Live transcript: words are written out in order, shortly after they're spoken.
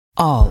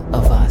All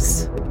of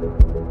us.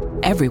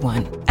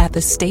 Everyone at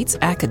the state's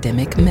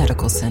academic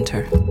medical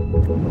center.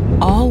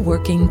 All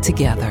working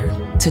together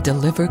to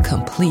deliver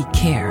complete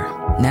care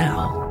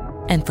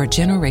now and for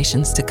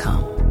generations to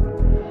come.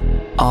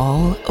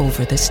 All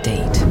over the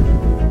state,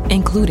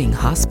 including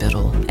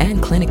hospital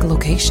and clinic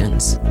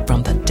locations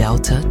from the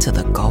Delta to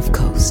the Gulf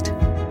Coast.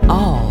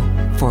 All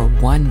for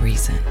one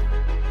reason.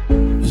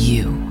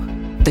 You,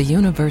 the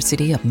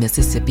University of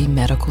Mississippi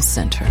Medical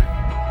Center.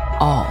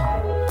 All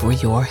for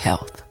your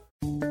health.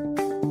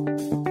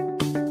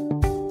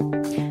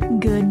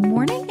 Good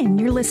morning, and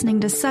you're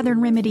listening to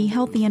Southern Remedy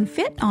Healthy and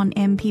Fit on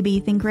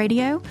MPB Think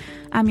Radio.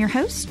 I'm your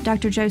host,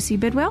 Dr. Josie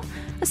Bidwell,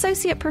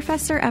 Associate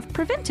Professor of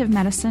Preventive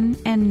Medicine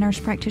and Nurse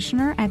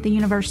Practitioner at the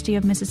University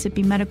of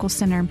Mississippi Medical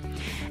Center.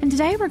 And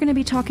today we're going to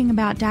be talking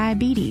about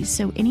diabetes,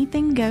 so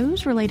anything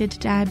goes related to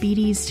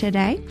diabetes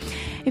today.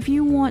 If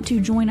you want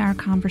to join our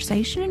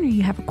conversation or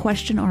you have a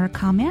question or a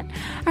comment,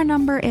 our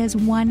number is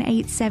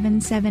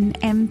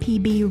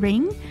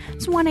 1-877-MPB-RING.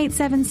 It's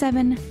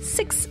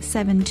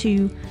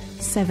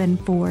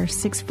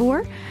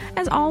 1-877-672-7464.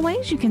 As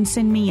always, you can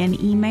send me an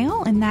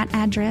email, and that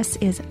address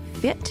is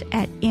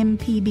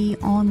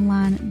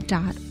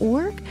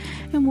fit@mpbonline.org.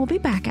 And we'll be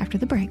back after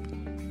the break.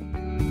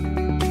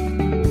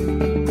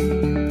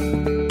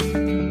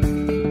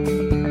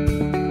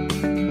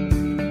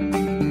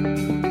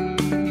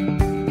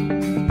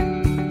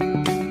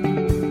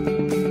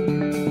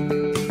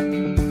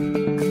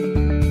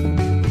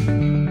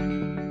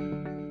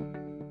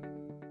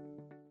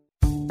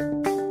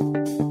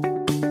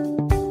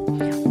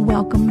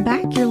 Welcome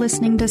back. You're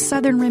listening to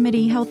Southern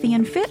Remedy Healthy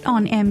and Fit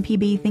on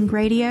MPB Think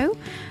Radio.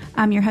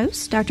 I'm your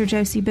host, Dr.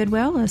 Josie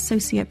Bidwell,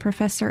 Associate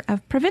Professor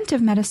of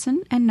Preventive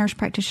Medicine and Nurse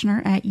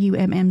Practitioner at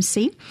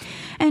UMMC.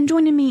 And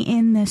joining me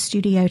in the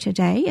studio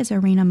today is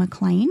Arena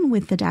McLean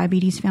with the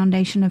Diabetes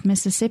Foundation of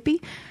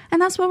Mississippi. And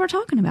that's what we're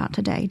talking about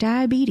today,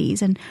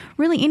 diabetes. And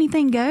really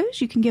anything goes.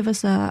 You can give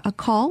us a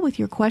call with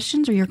your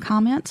questions or your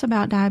comments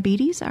about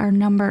diabetes. Our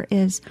number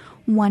is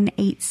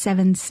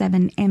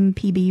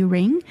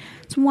 1-877-MPB-RING.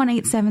 It's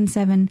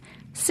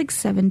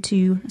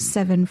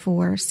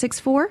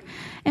 1-877-672-7464.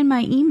 And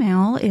my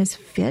email is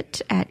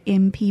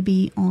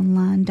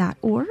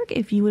fit@mpbonline.org.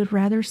 If you would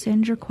rather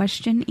send your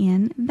question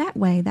in that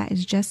way, that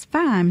is just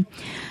fine.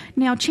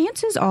 Now,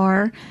 chances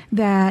are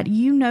that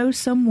you know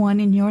someone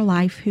in your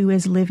life who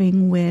is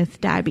living with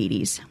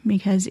diabetes,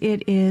 because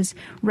it is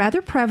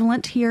rather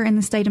prevalent here in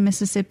the state of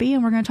Mississippi,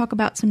 and we're going to talk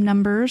about some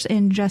numbers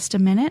in just a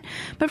minute.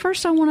 But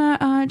first, I want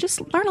to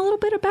just learn a little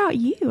bit about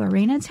you,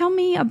 Arena. Tell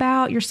me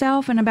about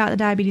yourself and about the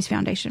Diabetes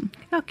Foundation.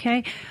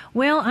 Okay.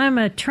 Well, I'm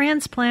a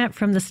transplant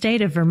from the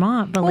state of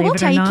Vermont, believe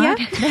it or not.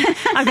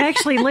 I've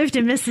actually lived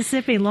in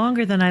Mississippi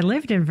longer than I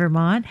lived in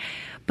Vermont.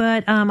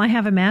 But I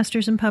have a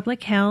master's in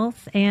public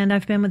health, and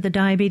I've been with the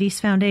Diabetes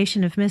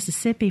Foundation of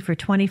Mississippi for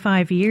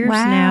 25 years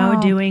now,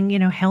 doing,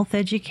 health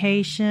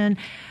education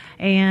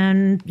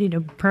and,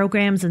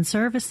 programs and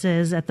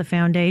services at the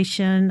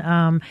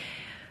foundation.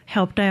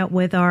 Helped out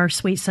with our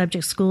Sweet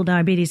Subject School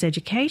Diabetes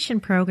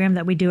Education program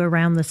that we do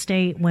around the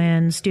state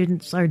when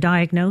students are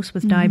diagnosed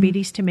with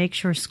diabetes, to make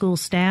sure school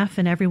staff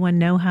and everyone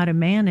know how to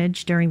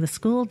manage during the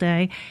school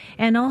day.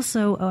 And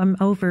also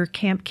over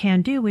Camp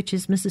Can Do, which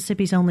is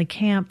Mississippi's only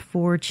camp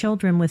for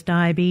children with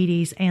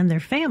diabetes and their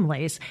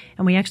families.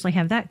 And we actually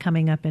have that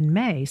coming up in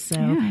May. So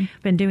I've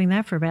been doing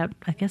that for about,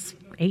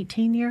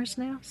 18 years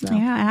now. So.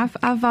 Yeah,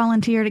 I've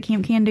volunteered at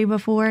Camp Can Do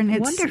before, and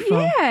it's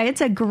wonderful. Yeah,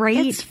 it's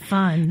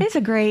fun. It's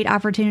a great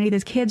opportunity.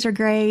 Those kids are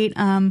great.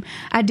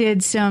 I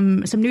did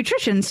some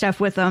nutrition stuff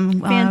with them.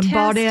 Fantastic.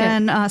 Bought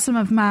in some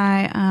of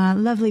my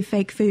lovely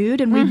fake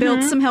food, and we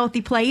built some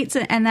healthy plates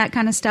and that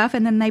kind of stuff.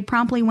 And then they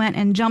promptly went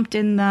and jumped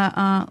in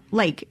the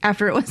lake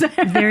after it was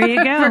there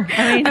you go.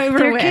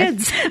 They're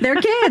kids. They're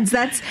kids.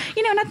 That's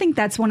and I think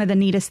that's one of the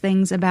neatest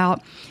things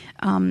about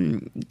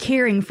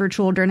caring for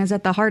children, is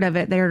at the heart of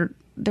it.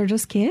 They're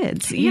just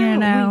kids,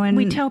 and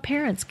we tell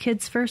parents,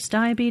 kids first,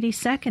 diabetes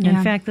second.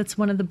 In fact, that's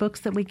one of the books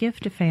that we give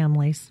to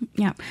families.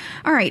 Yeah.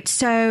 All right.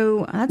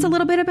 So that's a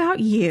little bit about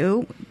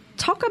you.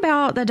 Talk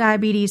about the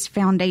Diabetes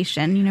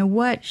Foundation.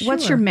 What's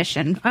your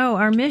mission? Oh,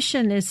 our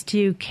mission is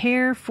to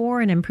care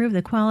for and improve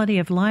the quality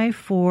of life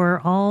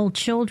for all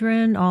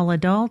children, all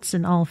adults,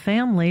 and all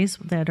families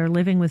that are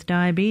living with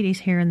diabetes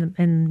here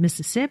in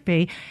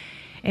Mississippi.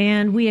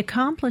 And we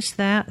accomplish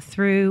that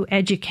through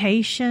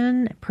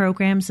education,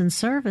 programs, and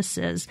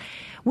services.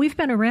 We've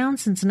been around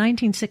since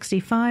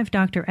 1965.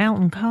 Dr.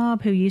 Alton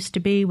Cobb, who used to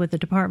be with the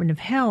Department of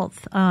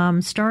Health,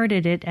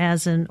 started it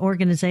as an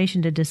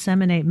organization to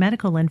disseminate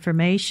medical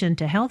information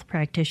to health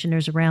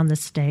practitioners around the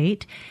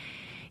state.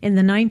 In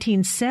the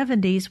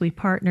 1970s, we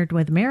partnered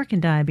with American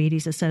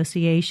Diabetes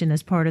Association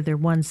as part of their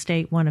One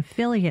State, One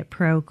Affiliate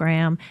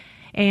program.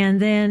 And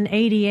then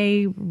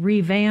ADA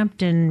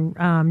revamped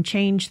and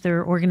changed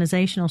their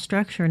organizational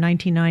structure in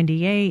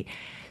 1998.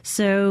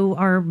 So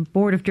our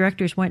board of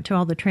directors went to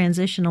all the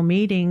transitional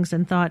meetings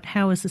and thought,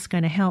 how is this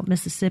going to help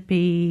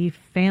Mississippi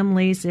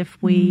families if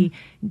we,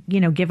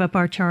 give up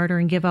our charter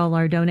and give all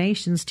our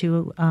donations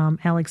to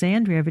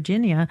Alexandria,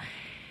 Virginia?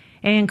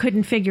 and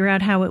couldn't figure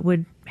out how it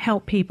would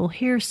help people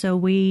here. So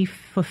we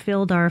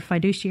fulfilled our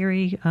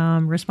fiduciary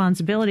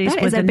responsibilities.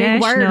 That with is a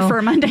big word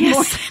for Monday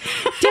morning.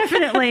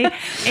 Definitely.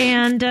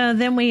 And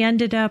then we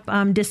ended up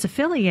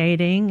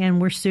disaffiliating,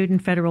 and we're sued in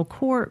federal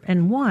court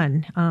and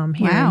won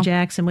here in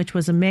Jackson, which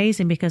was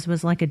amazing because it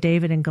was like a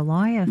David and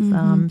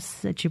Goliath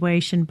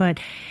situation. But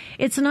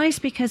it's nice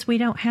because we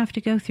don't have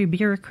to go through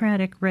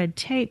bureaucratic red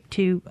tape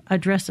to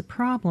address a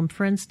problem.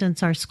 For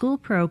instance, our school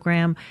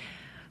program,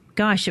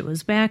 gosh, it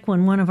was back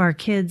when one of our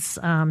kids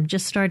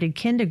just started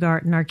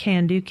kindergarten, our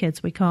can-do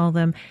kids, we call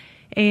them,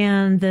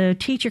 and the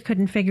teacher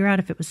couldn't figure out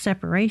if it was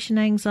separation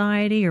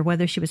anxiety or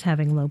whether she was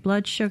having low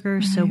blood sugar.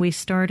 Right. So we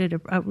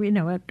started a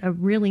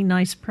really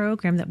nice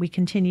program that we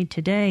continued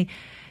today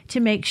to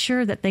make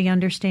sure that they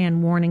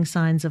understand warning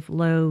signs of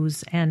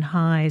lows and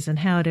highs and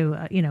how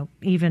to,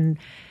 even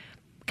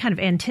kind of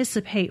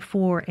anticipate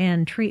for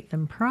and treat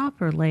them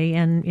properly,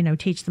 and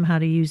teach them how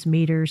to use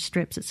meters,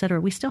 strips, etc.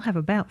 We still have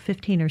about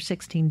 15 or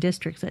 16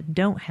 districts that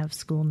don't have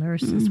school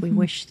nurses. We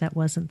wish that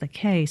wasn't the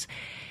case.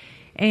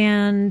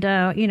 And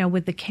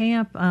with the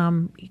camp,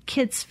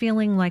 kids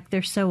feeling like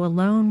they're so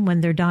alone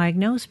when they're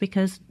diagnosed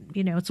because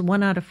it's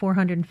 1 out of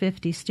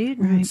 450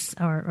 students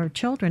or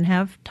children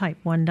have type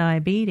 1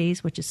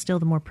 diabetes, which is still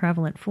the more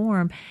prevalent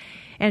form.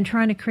 And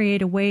trying to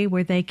create a way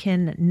where they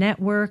can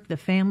network, the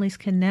families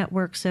can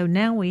network. So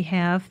now we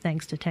have,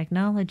 thanks to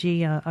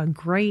technology, a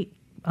great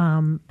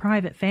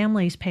private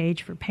families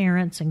page for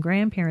parents and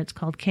grandparents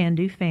called Can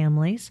Do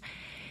Families.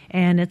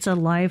 And it's a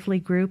lively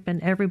group,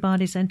 and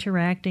everybody's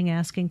interacting,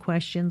 asking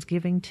questions,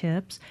 giving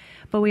tips.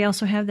 But we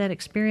also have that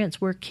experience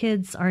where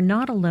kids are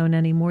not alone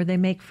anymore. They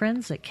make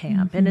friends at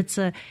camp. And it's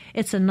a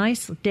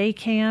nice day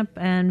camp,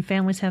 and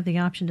families have the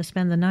option to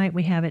spend the night.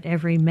 We have it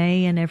every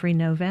May and every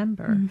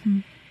November.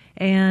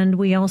 And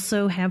we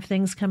also have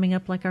things coming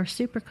up like our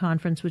super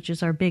conference, which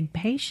is our big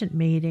patient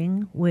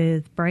meeting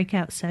with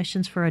breakout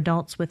sessions for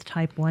adults with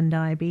type 1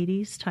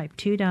 diabetes, type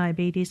 2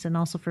 diabetes, and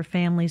also for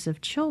families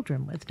of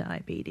children with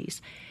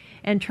diabetes,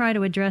 and try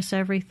to address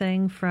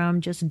everything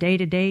from just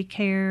day-to-day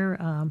care,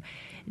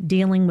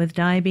 dealing with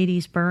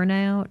diabetes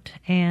burnout,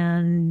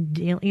 and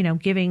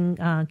giving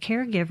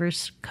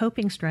caregivers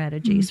coping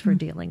strategies for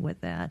dealing with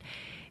that.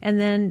 And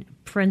then,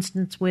 for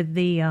instance, with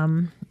the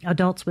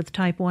adults with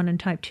type 1 and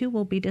type 2,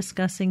 we'll be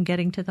discussing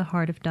getting to the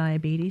heart of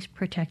diabetes,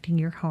 protecting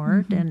your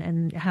heart,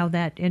 and how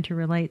that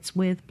interrelates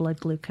with blood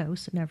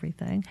glucose and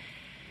everything.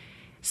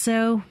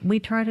 So we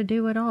try to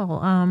do it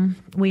all.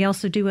 We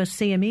also do a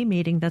CME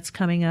meeting that's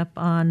coming up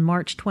on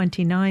March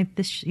 29th.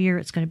 This year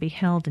it's going to be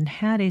held in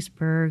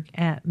Hattiesburg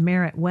at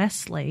Merritt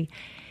Wesley.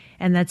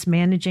 And that's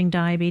Managing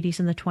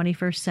Diabetes in the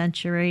 21st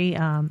Century,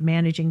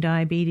 Managing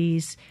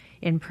Diabetes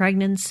in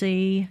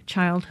Pregnancy,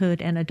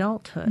 Childhood, and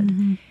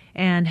Adulthood.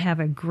 And have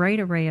a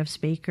great array of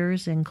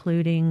speakers,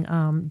 including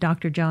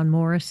Dr. John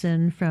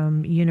Morrison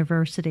from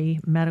University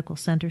Medical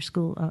Center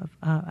School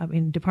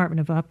of, Department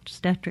of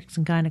Obstetrics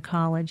and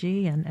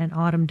Gynecology, and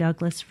Autumn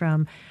Douglas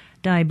from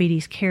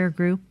Diabetes Care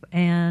Group.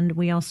 And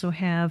we also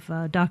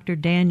have Dr.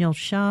 Daniel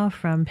Shaw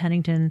from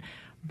Pennington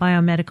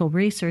Biomedical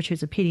Research,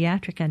 who's a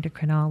pediatric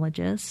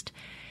endocrinologist,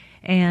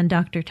 and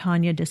Dr.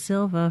 Tanya Da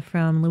Silva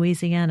from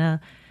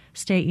Louisiana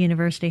State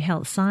University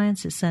Health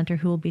Sciences Center,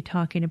 who will be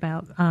talking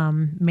about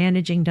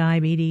managing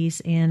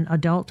diabetes in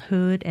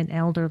adulthood and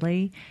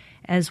elderly,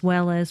 as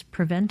well as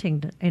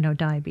preventing,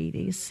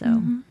 diabetes. So.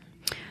 All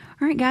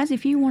right, guys,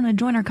 if you want to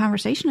join our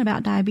conversation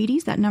about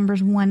diabetes, that number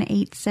is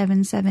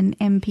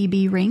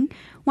 1-877-MPB-RING,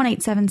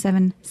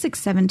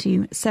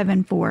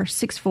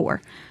 1-877-672-7464.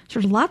 So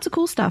there's lots of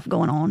cool stuff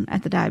going on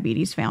at the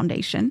Diabetes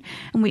Foundation.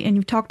 And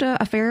you've talked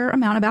a fair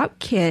amount about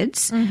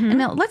kids. And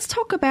now let's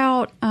talk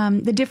about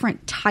the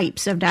different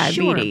types of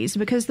diabetes,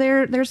 because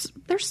there's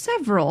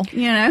several,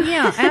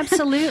 Yeah,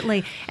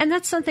 absolutely. And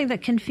that's something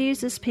that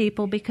confuses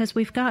people because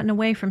we've gotten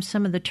away from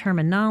some of the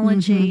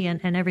terminology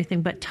and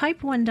everything. But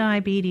type 1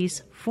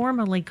 diabetes,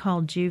 formerly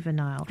called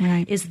juvenile,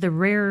 is the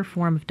rarer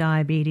form of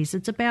diabetes.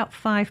 It's about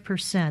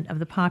 5% of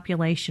the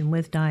population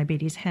with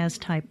diabetes has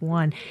type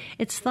 1.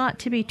 It's thought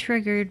to be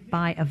triggered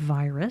by a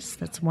virus.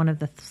 That's one of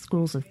the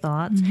schools of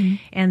thoughts.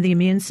 And the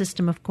immune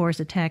system, of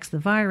course, attacks the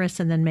virus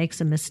and then makes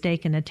a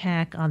mistaken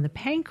attack on the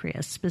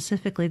pancreas,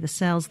 specifically the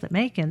cells that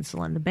make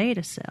insulin, the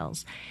beta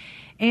cells.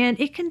 And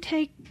it can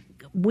take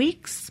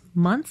weeks,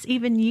 months,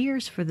 even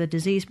years for the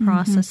disease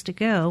process to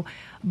go.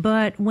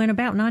 But when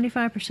about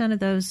 95% of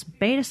those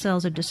beta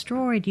cells are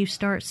destroyed, you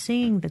start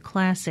seeing the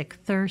classic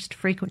thirst,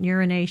 frequent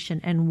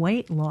urination, and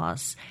weight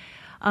loss.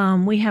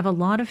 We have a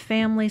lot of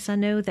families I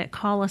know that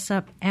call us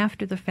up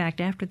after the fact,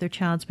 after their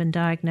child's been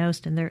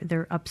diagnosed, and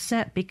they're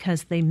upset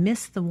because they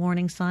missed the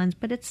warning signs,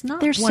 but it's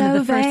not they're one so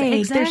of the first. vague.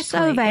 Exactly, They're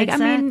so vague.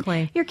 Exactly. I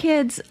mean, your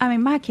kids,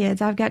 my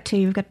kids, I've got two.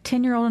 We've got a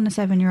 10-year-old and a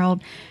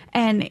 7-year-old.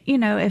 And,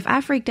 if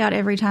I freaked out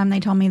every time they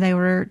told me they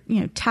were,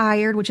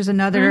 tired, which is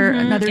another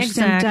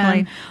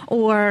symptom,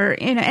 or,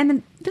 and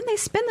then they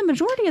spend the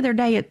majority of their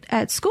day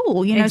at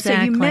school,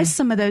 so you miss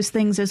some of those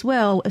things as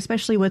well,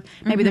 especially with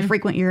maybe the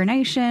frequent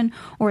urination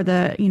or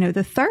the,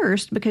 the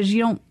thirst, because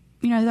you don't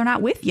they're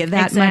not with you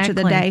that much of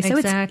the day. So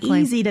it's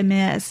easy to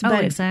miss.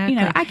 But,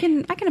 I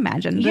can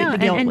imagine the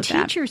guilt and with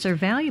that. Teachers are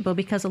valuable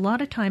because a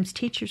lot of times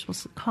teachers will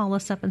call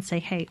us up and say,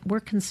 hey, we're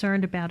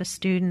concerned about a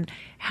student.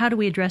 How do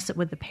we address it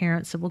with the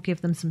parent? So we'll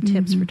give them some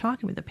tips for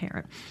talking with the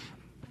parent.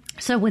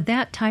 So with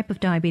that type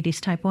of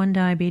diabetes, type 1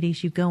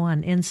 diabetes, you go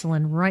on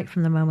insulin right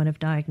from the moment of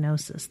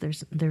diagnosis.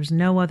 There's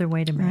no other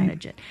way to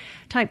manage it.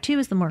 Type 2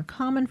 is the more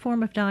common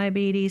form of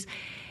diabetes,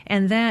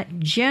 and that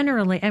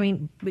generally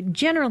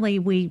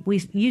we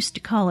used to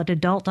call it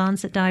adult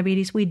onset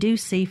diabetes. We do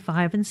see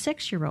 5 and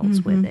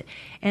 6-year-olds with it,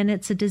 and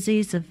it's a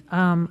disease of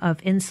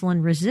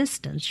insulin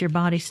resistance. Your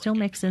body still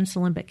makes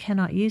insulin but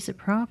cannot use it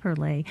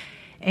properly,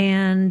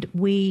 and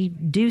we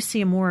do see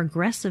a more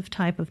aggressive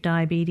type of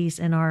diabetes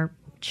in our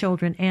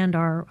children and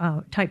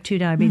our type 2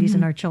 diabetes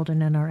in our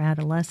children and our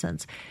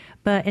adolescents.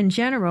 But in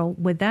general,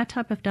 with that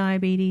type of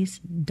diabetes,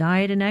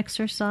 diet and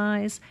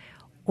exercise,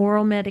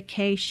 oral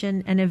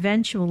medication, and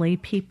eventually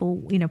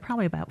people,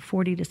 probably about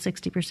 40 to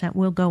 60%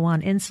 will go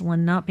on insulin,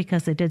 not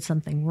because they did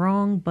something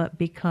wrong, but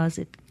because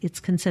it's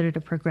considered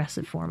a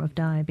progressive form of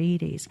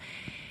diabetes.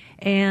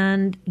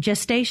 And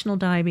gestational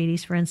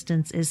diabetes, for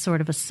instance, is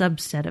sort of a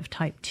subset of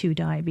type 2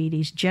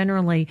 diabetes.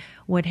 Generally,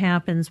 what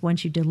happens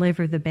once you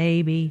deliver the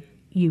baby,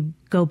 you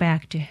go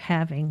back to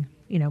having,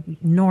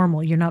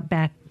 normal. You're not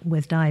back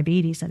with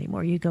diabetes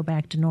anymore. You go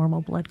back to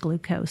normal blood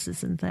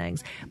glucoses and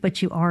things.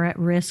 But you are at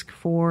risk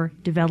for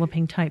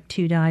developing type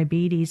 2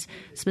 diabetes,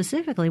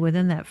 specifically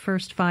within that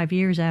first 5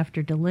 years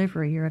after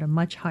delivery. You're at a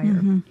much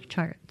higher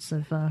chance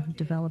of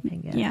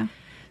developing it. Yeah.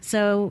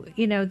 So,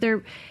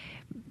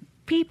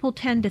 people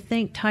tend to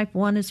think type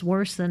 1 is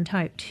worse than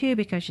type 2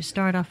 because you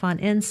start off on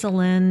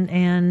insulin,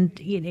 and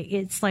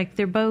it's like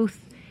they're both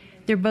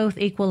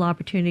equal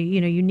opportunity.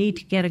 You need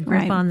to get a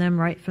grip on them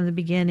right from the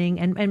beginning.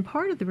 And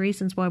part of the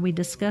reasons why we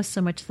discuss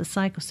so much the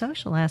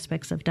psychosocial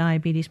aspects of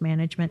diabetes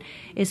management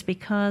is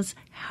because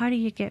how do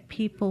you get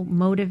people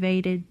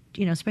motivated,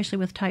 especially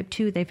with type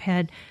 2, they've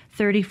had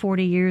 30,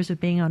 40 years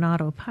of being on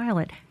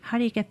autopilot. How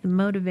do you get them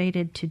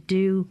motivated to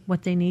do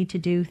what they need to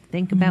do,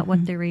 think about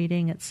what they're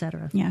eating, et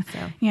cetera? Yeah. So.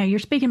 Yeah, you're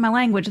speaking my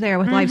language there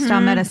with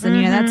lifestyle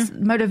medicine. That's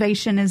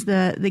motivation is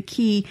the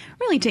key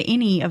really to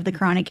any of the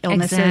chronic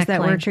illnesses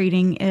that we're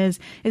treating is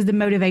the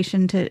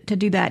motivation to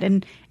do that.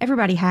 And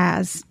everybody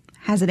has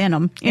it in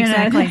them.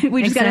 Exactly.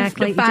 We just got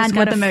to find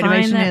what the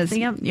motivation is.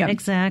 Yep.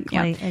 Exactly.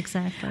 All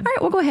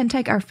right, we'll go ahead and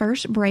take our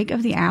first break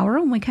of the hour.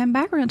 When we come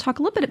back, we're going to talk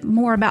a little bit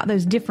more about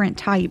those different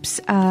types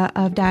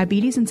of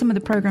diabetes and some of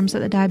the programs that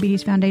the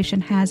Diabetes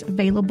Foundation has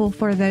available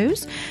for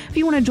those. If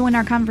you want to join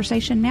our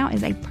conversation, now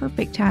is a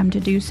perfect time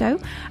to do so.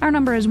 Our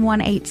number is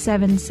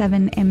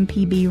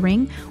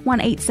 1-877-MPB-RING,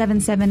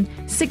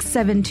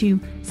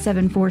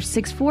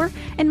 1-877-672-7464,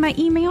 and my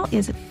email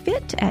is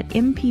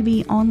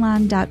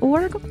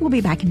fit@mpbonline.org. We'll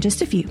be back in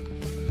just a few.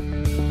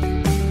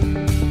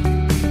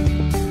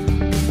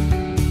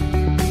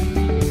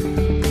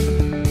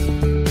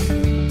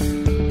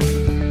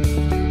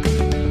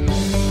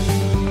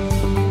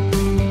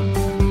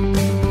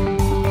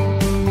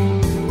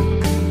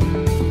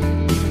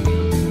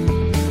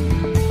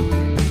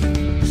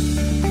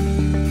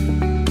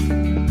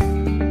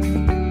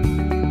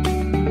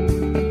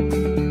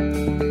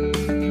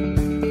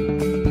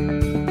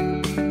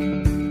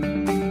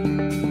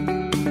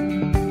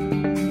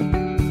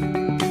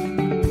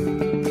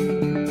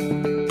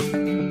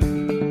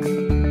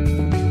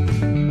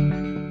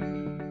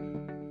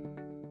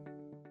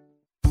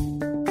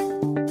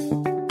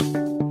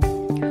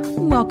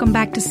 Welcome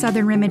back to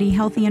Southern Remedy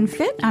Healthy and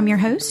Fit. I'm your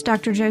host,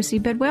 Dr. Josie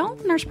Bidwell,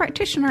 nurse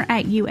practitioner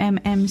at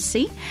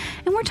UMMC,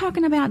 and we're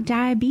talking about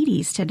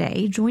diabetes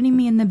today. Joining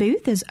me in the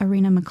booth is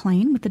Arena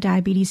McLean with the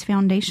Diabetes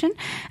Foundation,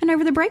 and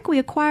over the break we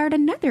acquired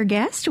another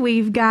guest.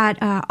 We've got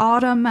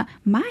Autumn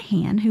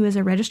Myhan, who is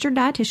a registered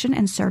dietitian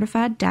and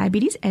certified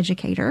diabetes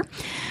educator,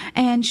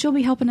 and she'll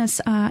be helping us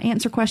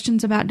answer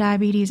questions about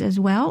diabetes as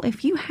well.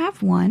 If you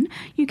have one,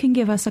 you can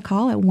give us a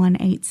call at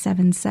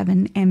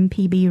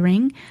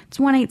 1-877-MPB-RING. It's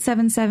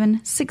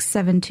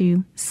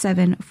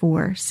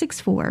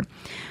 1-877-672-7464.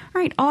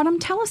 All right, Autumn,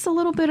 tell us a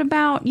little bit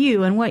about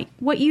you and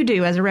what you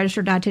do as a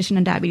registered dietitian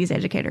and diabetes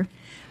educator.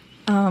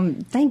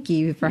 Thank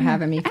you for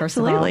having me, first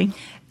Absolutely. of all.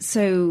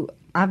 So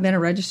I've been a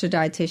registered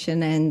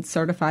dietitian and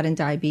certified in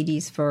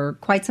diabetes for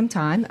quite some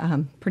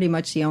time. Pretty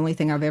much the only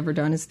thing I've ever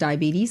done is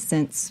diabetes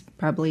since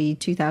probably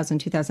 2000,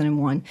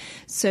 2001.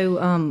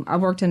 So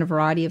I've worked in a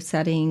variety of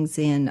settings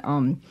in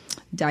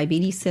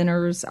diabetes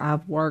centers.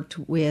 I've worked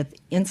with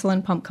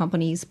insulin pump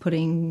companies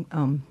putting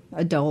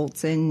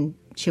adults and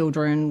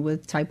children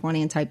with type 1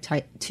 and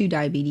type 2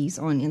 diabetes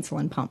on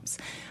insulin pumps.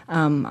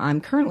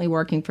 I'm currently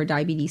working for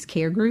Diabetes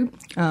Care Group,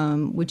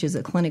 which is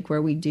a clinic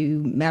where we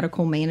do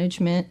medical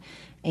management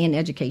and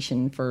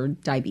education for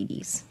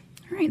diabetes.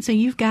 All right, so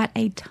you've got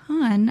a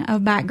ton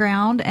of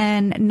background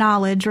and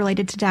knowledge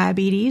related to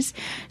diabetes,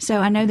 so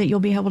I know that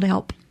you'll be able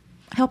to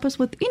help us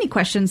with any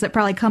questions that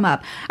probably come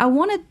up. I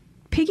want to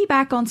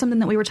piggyback on something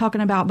that we were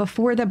talking about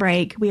before the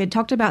break. We had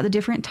talked about the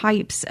different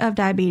types of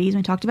diabetes.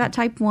 We talked about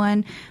type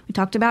 1. We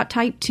talked about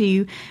type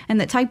 2. And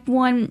that type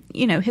 1,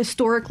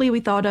 historically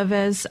we thought of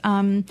as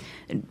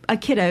a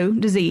kiddo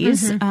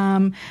disease.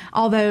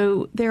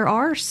 Although there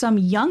are some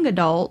young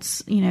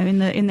adults,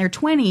 in their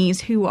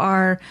 20s who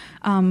are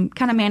kind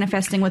of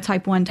manifesting with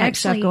type 1 type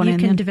stuff going in.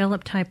 You can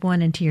develop type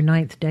 1 into your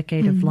 9th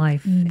decade of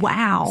life.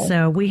 Wow.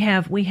 So we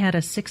had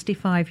a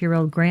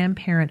 65-year-old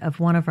grandparent of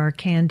one of our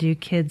Can-Do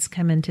kids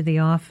come into the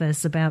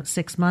office about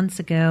 6 months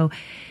ago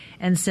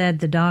and said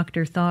the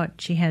doctor thought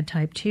she had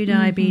type 2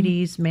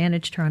 diabetes,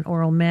 managed her on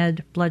oral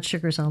med, blood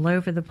sugars all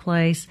over the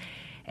place,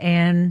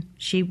 and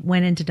she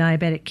went into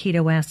diabetic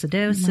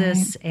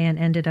ketoacidosis and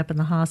ended up in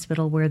the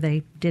hospital where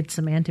they did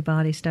some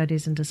antibody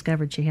studies and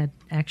discovered she had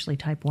actually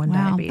type 1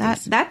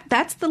 diabetes.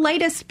 That's the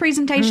latest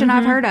presentation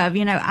I've heard of.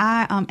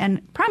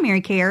 And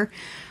primary care,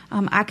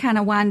 I kind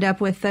of wind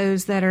up with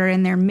those that are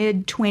in their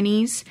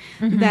mid-20s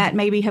that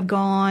maybe have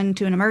gone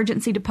to an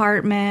emergency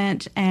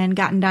department and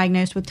gotten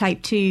diagnosed with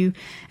type 2.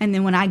 And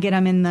then when I get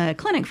them in the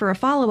clinic for a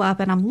follow-up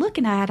and I'm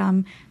looking at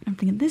them, I'm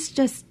thinking, this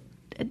just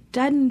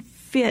doesn't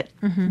fit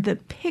the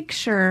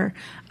picture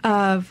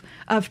of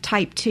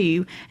type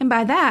 2. And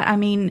by that, I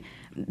mean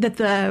that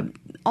the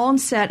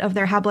onset of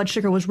their high blood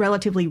sugar was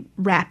relatively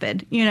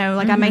rapid.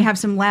 I may have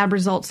some lab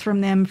results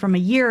from them from a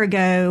year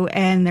ago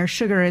and their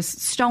sugar is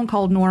stone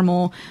cold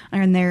normal,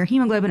 and their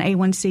hemoglobin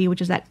A1C,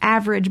 which is that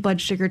average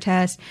blood sugar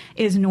test,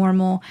 is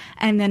normal.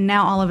 And then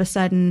now all of a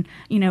sudden,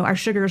 our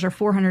sugars are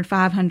 400,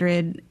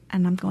 500,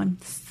 and I'm going,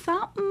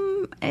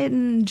 something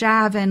isn't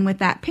jiving with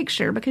that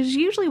picture, because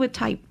usually with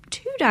type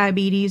 2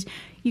 diabetes,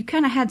 you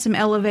kind of had some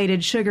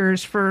elevated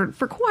sugars for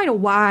quite a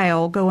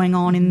while going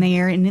on in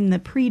there and in the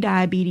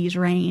pre-diabetes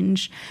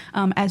range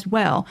as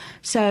well.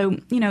 So,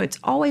 it's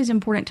always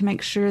important to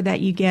make sure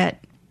that you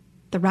get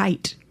the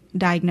right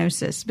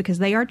diagnosis, because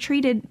they are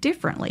treated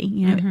differently.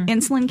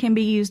 Insulin can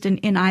be used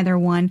in either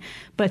one,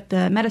 but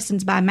the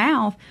medicines by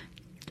mouth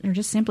are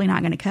just simply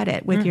not going to cut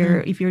it with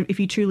if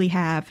you truly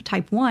have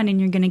type 1 and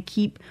you're going to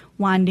keep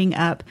winding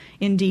up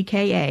in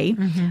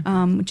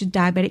DKA, which is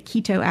diabetic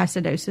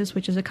ketoacidosis,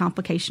 which is a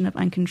complication of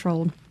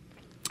uncontrolled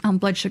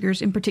blood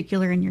sugars, in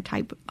particular in your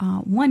type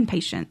 1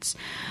 patients.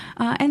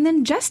 And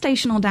then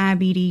gestational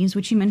diabetes,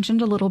 which you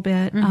mentioned a little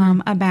bit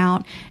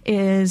about,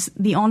 is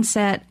the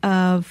onset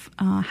of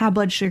high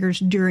blood sugars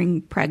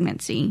during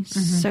pregnancy.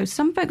 So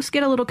some folks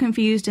get a little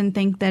confused and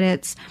think that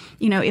it's,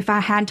 if I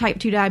had type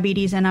 2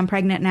 diabetes and I'm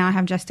pregnant, now I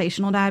have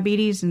gestational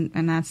diabetes,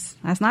 and that's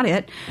not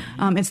it.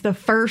 It's the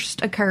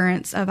first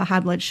occurrence of a high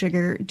blood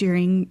sugar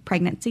during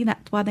pregnancy.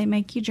 That's why they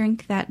make you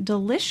drink that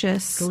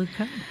delicious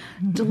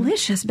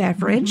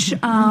beverage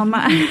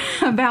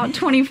about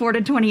 24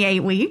 to 28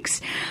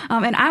 weeks.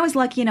 And I was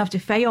lucky enough to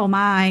fail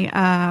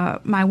my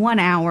 1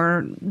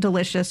 hour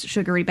delicious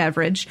sugary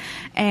beverage.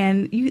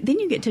 And then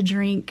you get to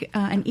drink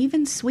an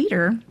even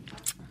sweeter,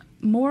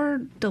 more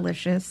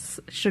delicious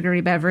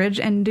sugary beverage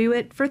and do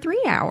it for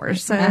 3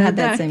 hours. So I had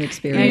that same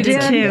experience. You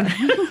did too.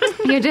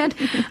 You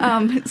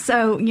did.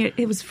 So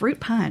it was fruit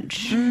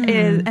punch.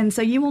 And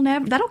so you will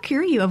never, that'll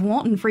cure you of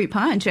wanting fruit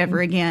punch ever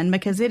again,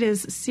 because it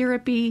is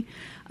syrupy,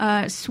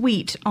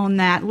 sweet on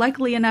that.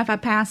 Luckily enough, I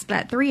passed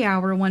that 3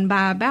 hour one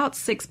by about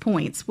 6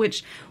 points,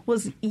 which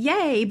was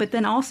yay. But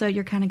then also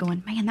you're kind of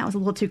going, man, that was a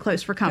little too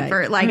close for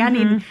comfort. Right. Like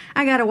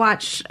I got to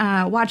watch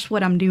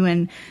what I'm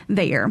doing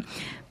there.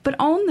 But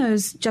on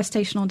those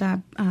gestational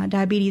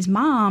diabetes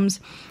moms,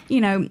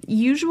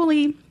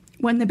 usually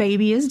when the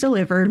baby is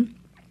delivered,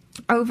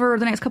 over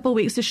the next couple of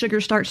weeks, the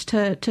sugar starts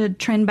to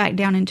trend back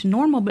down into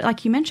normal. But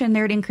like you mentioned,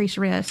 they're at increased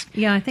risk.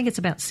 Yeah, I think it's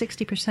about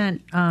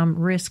 60%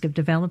 risk of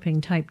developing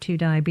type 2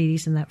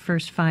 diabetes in that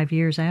first 5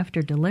 years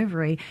after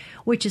delivery,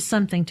 which is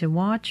something to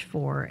watch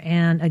for.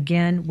 And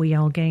again, we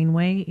all gain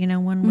weight.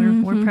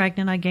 When we're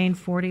pregnant, I gained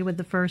 40 with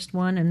the first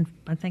one, and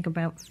I think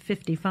about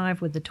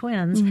 55 with the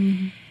twins.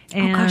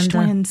 And, oh gosh,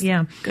 twins.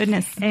 Yeah.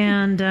 Goodness.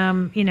 And,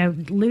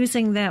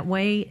 losing that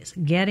weight,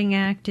 getting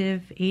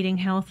active, eating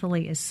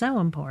healthily is so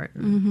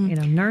important.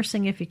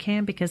 Nursing if you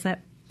can, because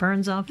that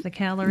burns off the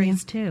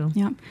calories too.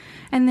 Yeah.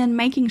 And then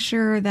making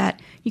sure that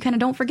you kind of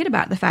don't forget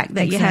about the fact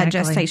that you had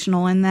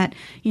gestational, and that,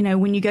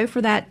 when you go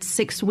for that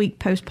 6-week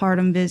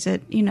postpartum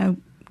visit,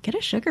 get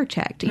a sugar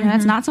checked.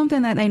 That's not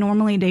something that they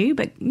normally do,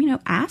 but,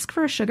 ask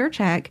for a sugar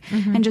check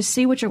and just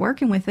see what you're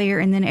working with there.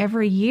 And then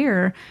every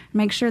year,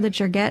 make sure that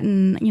you're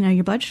getting,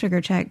 your blood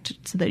sugar checked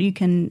so that you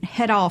can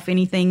head off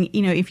anything,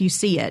 if you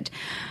see it.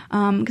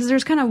 Because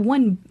there's kind of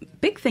one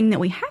big thing that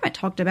we haven't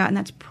talked about, and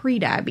that's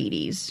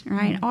pre-diabetes,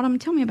 right? Autumn,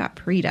 tell me about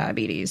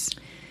pre-diabetes.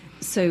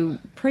 So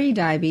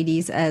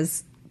pre-diabetes,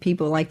 as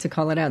people like to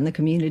call it out in the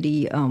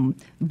community,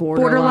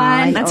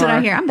 borderline. That's what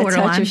I hear. I'm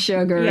borderline. A touch of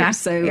sugar. Yeah.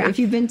 So if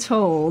you've been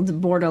told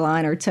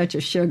borderline or touch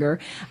of sugar,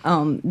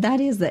 that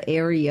is the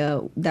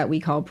area that we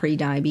call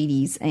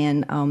pre-diabetes.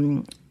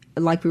 And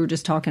like we were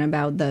just talking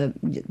about, the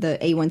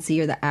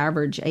A1C or the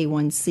average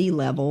A1C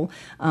level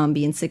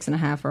being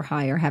 6.5 or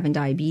higher, having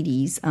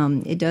diabetes,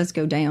 it does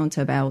go down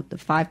to about the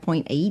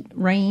 5.8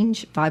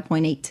 range.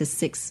 5.8 to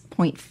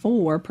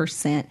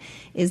 6.4%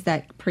 is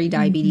that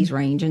pre-diabetes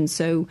range. And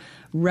so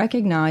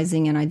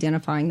recognizing and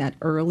identifying that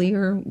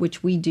earlier,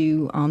 which we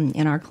do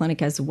in our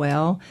clinic as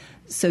well,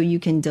 so you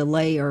can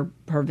delay or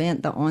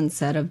prevent the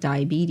onset of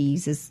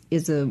diabetes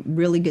is a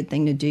really good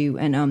thing to do.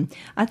 And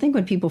I think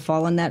when people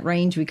fall in that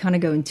range, we kind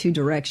of go in two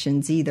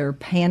directions: either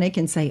panic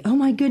and say, "Oh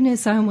my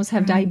goodness, I almost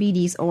have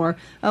diabetes," or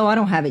 "Oh, I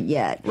don't have it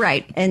yet."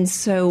 Right. And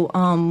so,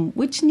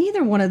 which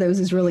neither one of those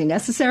is really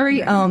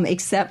necessary,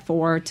 except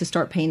for to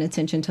start paying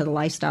attention to the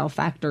lifestyle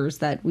factors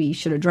that we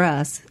should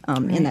address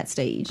in that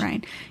stage.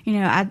 Right.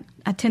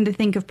 I tend to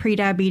think of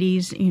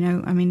prediabetes,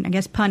 I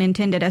guess pun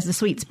intended, as the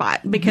sweet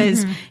spot,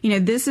 because,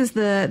 this is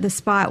the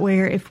spot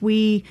where if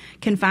we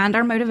can find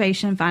our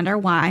motivation, find our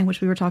why, which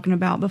we were talking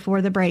about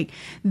before the break,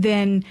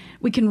 then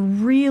we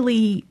can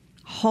really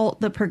halt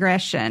the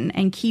progression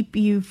and keep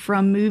you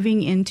from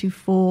moving into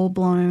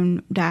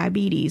full-blown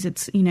diabetes.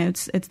 It's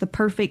the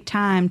perfect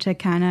time to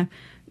kind of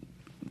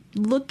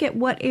look at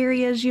what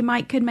areas you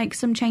could make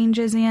some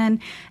changes in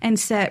and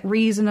set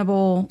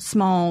reasonable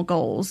small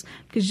goals.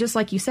 Because just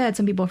like you said,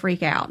 some people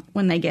freak out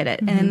when they get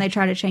it and then they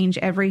try to change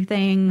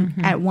everything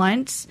at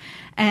once.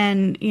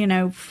 And,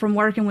 from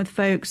working with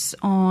folks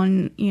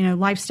on,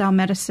 lifestyle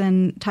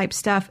medicine type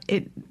stuff,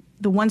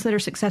 the ones that are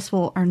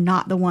successful are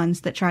not the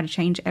ones that try to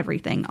change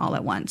everything all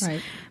at once.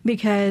 Right.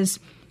 Because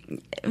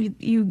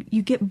you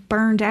get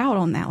burned out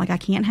on that. Like, I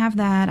can't have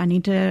that. I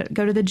need to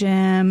go to the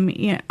gym,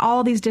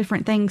 all these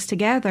different things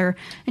together,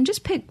 and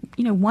just pick,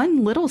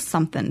 one little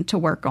something to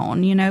work on.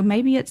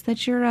 Maybe it's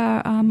that you're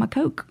a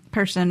Coke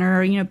person,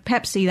 or,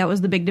 Pepsi. That was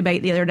the big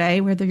debate the other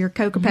day, whether you're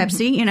Coke or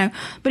Pepsi,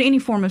 but any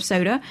form of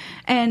soda.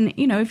 And,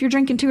 if you're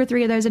drinking 2 or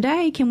 3 of those a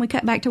day, can we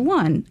cut back to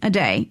 1 a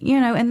day?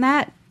 And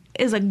that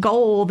is a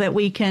goal that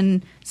we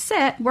can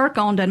set, work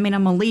on. Doesn't mean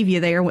I'm going to leave you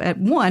there at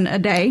 1 a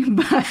day,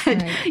 but,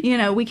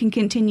 right. We can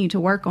continue to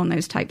work on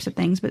those types of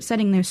things, but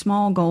setting those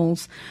small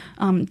goals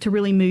to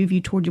really move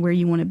you towards where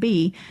you want to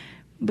be.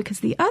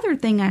 Because the other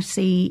thing I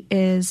see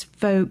is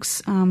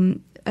folks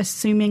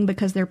assuming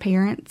because their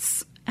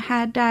parents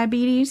had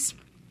diabetes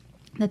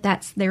that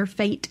that's their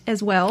fate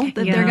as well, that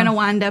they're going to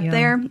wind up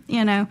there,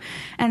 and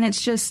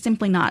it's just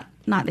simply not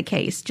the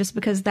case. Just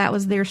because that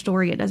was their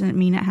story, it doesn't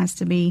mean it has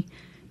to be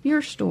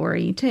your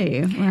story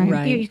too,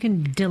 right? You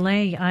can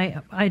delay.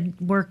 I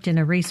worked in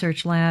a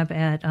research lab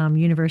at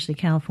University of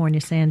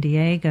California, San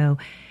Diego,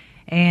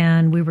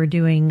 and we were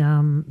doing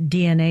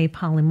DNA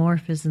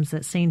polymorphisms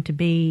that seem to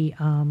be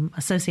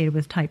associated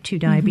with type 2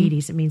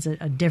 diabetes. It means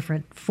a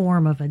different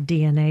form of a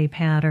DNA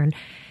pattern.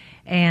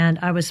 And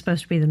I was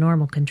supposed to be the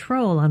normal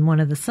control on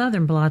one of the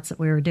southern blots that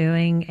we were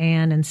doing,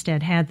 and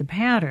instead had the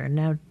pattern.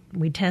 Now,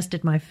 we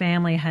tested my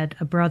family. I had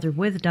a brother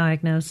with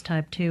diagnosed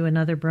type 2,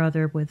 another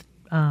brother with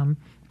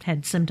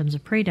had symptoms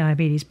of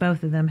prediabetes.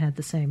 Both of them had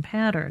the same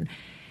pattern.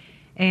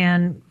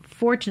 And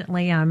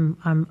fortunately,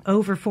 I'm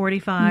over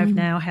 45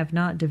 now, have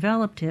not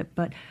developed it.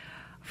 But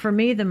for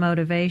me, the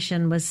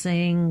motivation was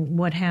seeing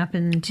what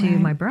happened to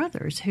my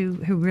brothers who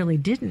really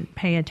didn't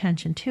pay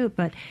attention to it.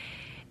 But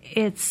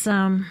it's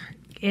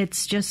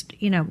just,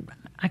 I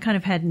kind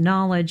of had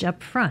knowledge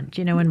up front,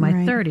 in my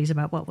 30s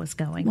about what was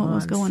going on. What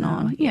was going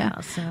on, yeah.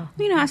 So,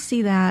 I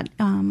see that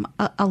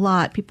a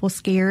lot. People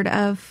scared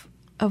of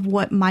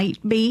what might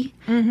be,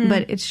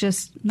 but it's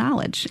just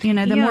knowledge.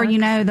 The more you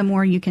know, the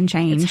more you can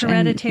change. It's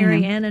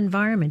hereditary and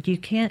environment. You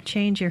can't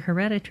change your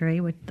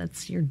hereditary,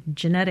 that's your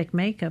genetic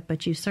makeup,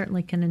 but you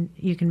certainly can.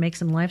 You can make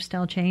some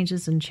lifestyle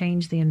changes and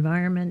change the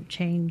environment,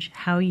 change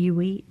how you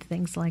eat,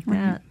 things like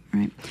that.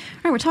 Right. All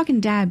right, we're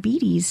talking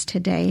diabetes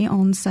today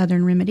on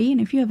Southern Remedy,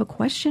 and if you have a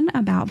question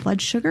about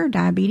blood sugar or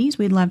diabetes,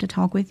 we'd love to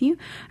talk with you.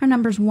 Our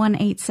number is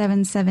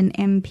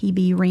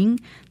 1-877-MPB-RING.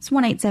 It's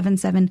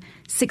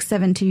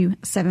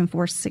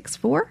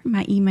 1-877-672-7464.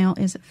 My email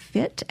is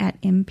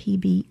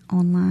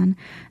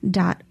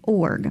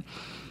fit@mpbonline.org.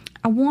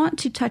 I want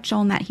to touch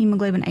on that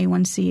hemoglobin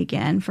A1C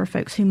again for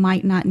folks who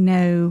might not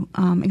know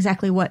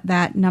exactly what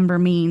that number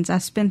means. I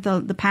spent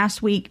the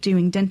past week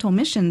doing Dental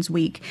Missions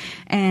Week,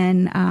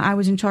 and I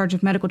was in charge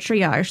of medical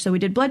triage. So we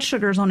did blood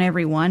sugars on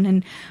everyone,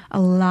 and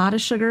a lot of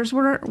sugars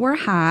were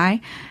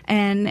high.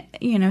 And,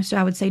 so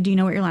I would say, do you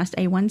know what your last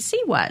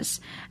A1C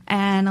was?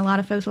 And a lot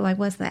of folks were like,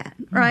 what's that?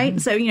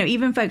 Right? So,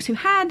 even folks who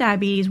had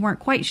diabetes weren't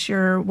quite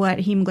sure what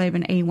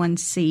hemoglobin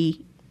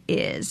A1C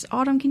is.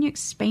 Autumn, can you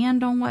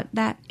expand on what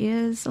that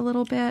is a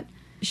little bit?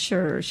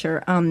 Sure.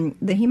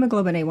 The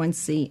hemoglobin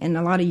A1C, and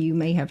a lot of you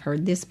may have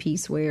heard this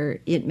piece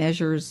where it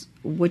measures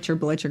what your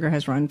blood sugar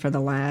has run for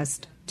the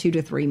last 2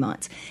 to 3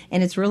 months.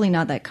 And it's really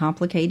not that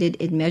complicated.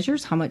 It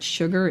measures how much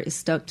sugar is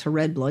stuck to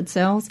red blood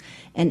cells.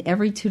 And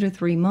every 2 to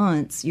 3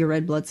 months, your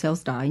red blood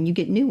cells die and you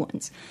get new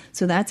ones.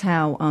 So that's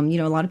how, a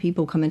lot of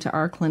people come into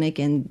our clinic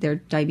and their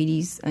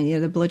diabetes,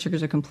 their blood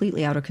sugars are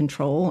completely out of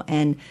control.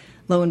 And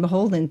lo and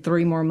behold, in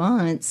 3 more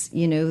months,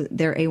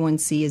 their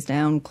A1C is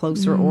down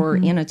closer or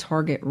in a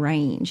target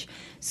range.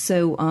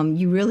 So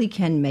you really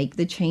can make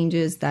the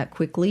changes that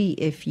quickly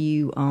if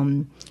you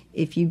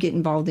get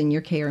involved in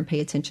your care and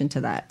pay attention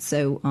to that.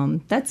 So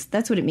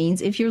that's what it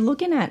means. If you're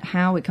looking at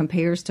how it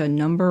compares to a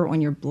number on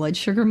your blood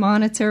sugar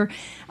monitor,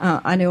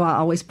 I know I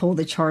always pull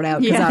the chart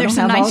out because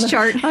I don't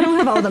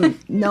have all the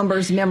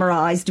numbers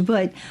memorized.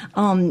 But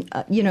under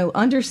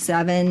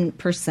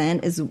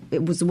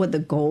 7% was what the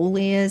goal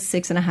is.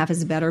 6.5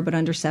 is better, but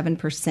under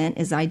 7%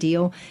 is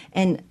ideal.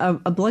 And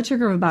a blood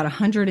sugar of about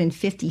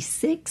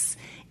 156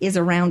 is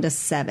around a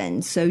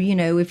 7. So,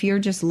 if you're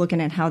just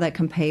looking at how that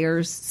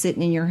compares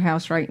sitting in your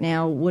house right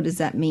now, what does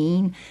that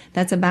mean?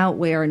 That's about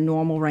where a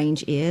normal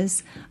range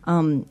is.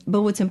 But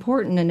what's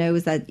important to know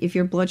is that if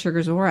your blood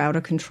sugars are out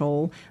of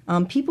control,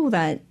 people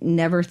that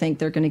never think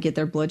they're going to get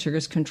their blood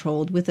sugars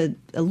controlled with a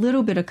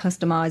little bit of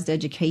customized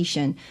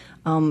education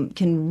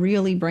can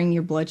really bring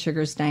your blood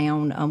sugars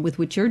down with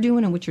what you're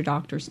doing and what your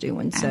doctor's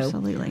doing. So,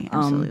 absolutely.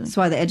 That's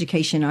why the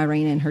education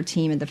Irene and her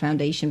team at the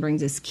foundation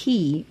brings is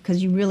key,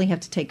 because you really have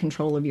to take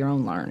control of your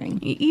own learning.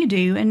 You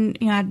do. And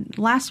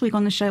last week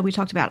on the show we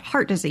talked about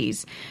heart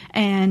disease,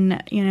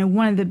 and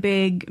one of the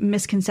big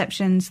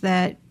misconceptions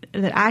that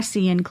I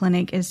see in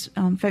clinic is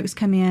folks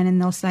come in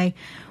and they'll say,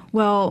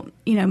 well,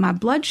 my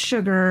blood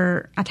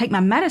sugar, I take my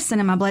medicine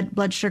and my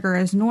blood sugar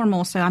is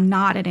normal, so I'm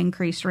not at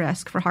increased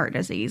risk for heart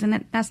disease.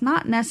 And that's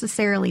not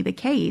necessarily the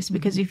case,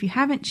 because if you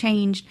haven't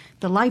changed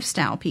the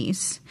lifestyle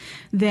piece,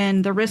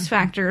 then the risk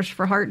factors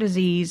for heart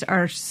disease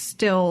are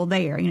still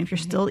there. If you're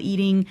still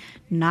eating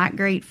not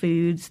great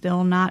foods,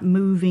 still not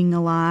moving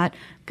a lot,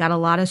 got a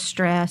lot of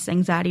stress,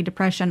 anxiety,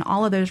 depression,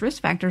 all of those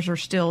risk factors are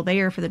still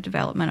there for the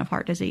development of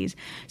heart disease.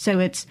 So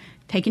it's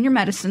taking your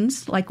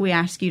medicines like we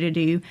ask you to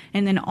do,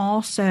 and then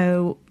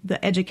also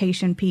the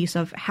education piece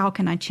of how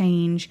can I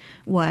change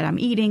what I'm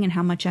eating and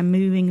how much I'm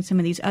moving and some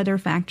of these other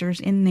factors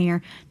in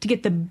there to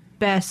get the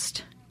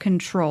best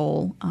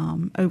control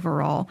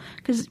overall,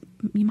 because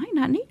you might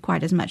not need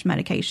quite as much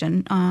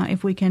medication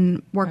if we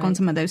can work on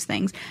some of those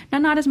things. Now,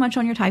 not as much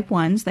on your type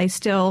 1s. They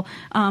still,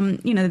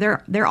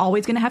 they're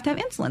always going to have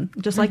insulin,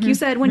 just like you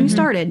said when you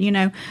started.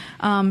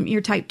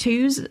 Your type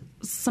 2s,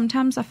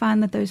 sometimes I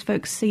find that those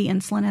folks see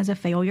insulin as a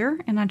failure,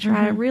 and I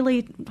try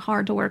really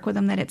hard to work with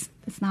them that it's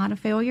not a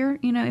failure.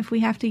 If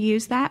we have to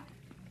use that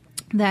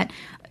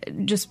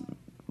it's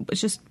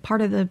just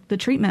part of the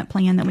treatment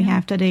plan that we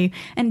have to do.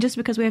 And just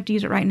because we have to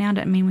use it right now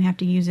doesn't mean we have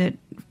to use it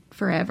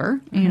forever.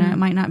 It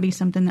might not be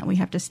something that we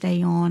have to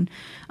stay on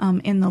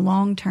in the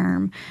long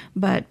term.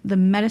 But the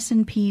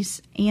medicine piece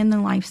and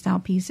the lifestyle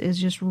piece is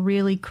just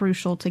really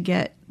crucial to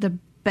get the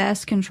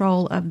best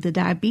control of the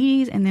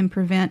diabetes and then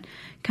prevent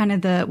kind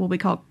of the what we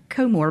call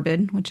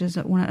comorbid, which is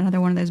another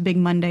one of those big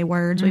Monday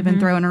words we've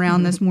been throwing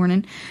around this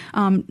morning,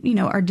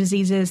 are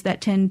diseases that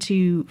tend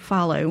to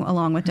follow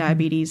along with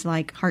diabetes,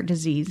 like heart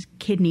disease,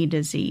 kidney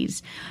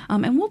disease.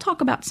 And we'll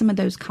talk about some of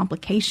those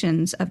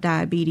complications of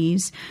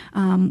diabetes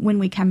when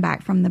we come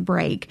back from the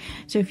break.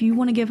 So if you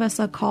want to give us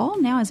a call,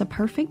 now is a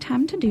perfect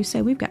time to do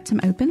so. We've got some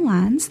open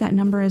lines. That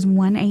number is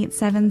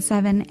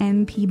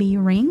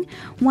 1-877-MPB-RING,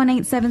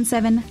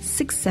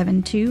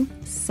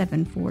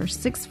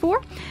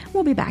 1-877-672-7464.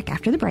 We'll be back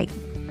after the break.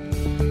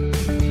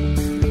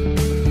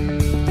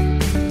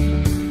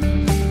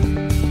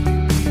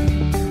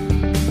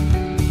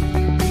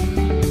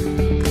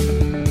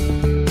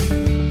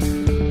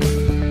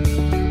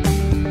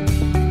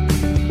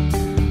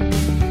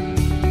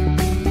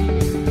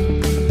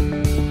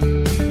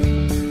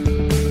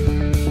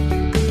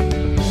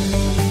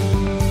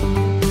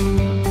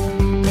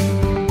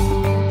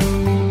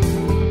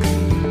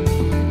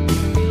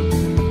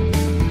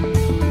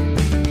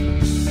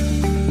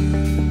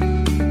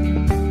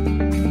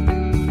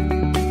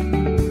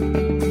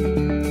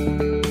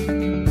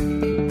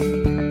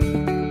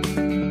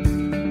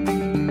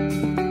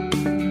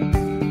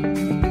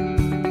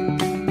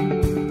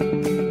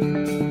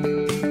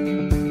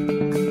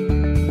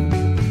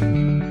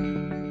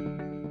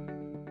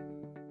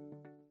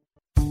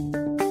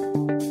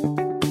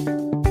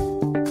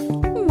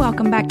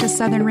 Welcome back to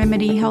Southern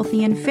Remedy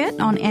Healthy and Fit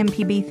on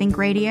MPB Think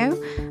Radio.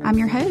 I'm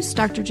your host,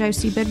 Dr.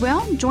 Josie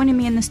Bidwell. Joining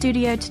me in the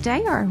studio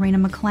today are Irena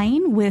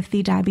McLean with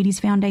the Diabetes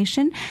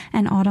Foundation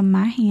and Autumn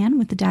Mahan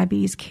with the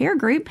Diabetes Care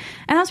Group.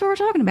 And that's what we're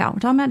talking about. We're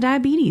talking about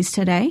diabetes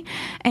today.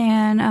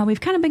 And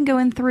we've kind of been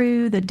going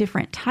through the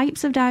different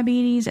types of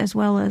diabetes as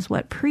well as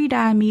what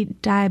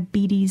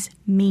pre-diabetes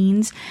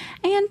means,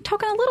 and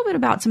talking a little bit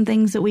about some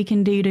things that we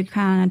can do to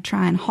kind of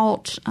try and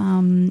halt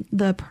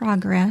the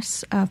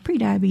progress of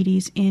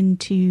prediabetes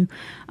into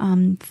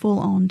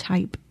full-on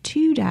type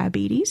 2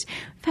 diabetes.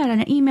 We've had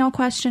an email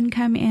question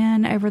come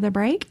in over the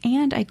break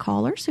and a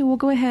caller, so we'll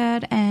go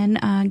ahead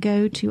and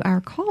go to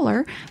our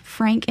caller,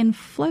 Frank in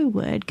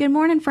Flowood. Good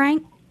morning,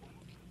 Frank.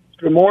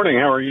 Good morning.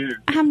 How are you?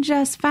 I'm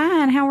just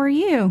fine. How are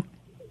you?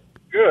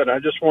 Good. I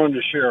just wanted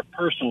to share a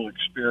personal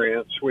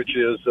experience, which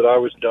is that I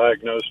was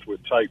diagnosed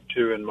with type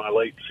 2 in my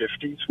late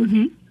 50s,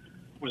 which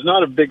was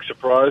not a big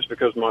surprise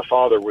because my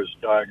father was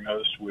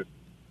diagnosed with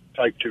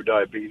type 2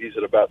 diabetes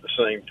at about the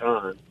same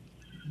time.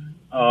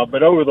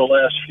 But over the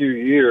last few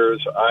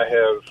years, I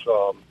have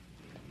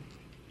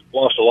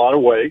lost a lot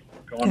of weight,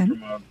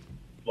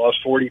 lost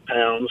 40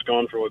 pounds,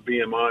 gone from a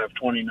BMI of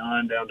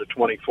 29 down to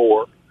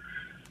 24.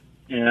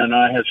 And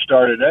I had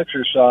started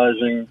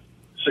exercising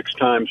 6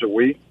 times a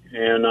week,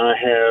 and I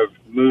have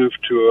moved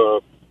to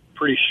a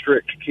pretty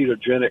strict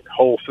ketogenic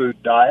whole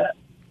food diet.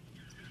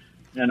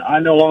 And I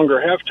no longer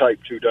have type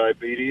 2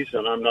 diabetes,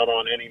 and I'm not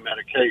on any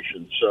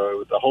medication.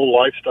 So the whole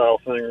lifestyle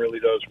thing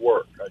really does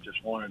work. I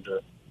just wanted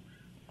to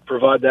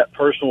provide that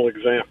personal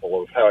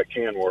example of how it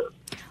can work.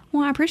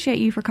 Well, I appreciate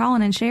you for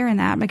calling and sharing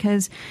that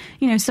because,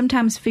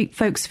 sometimes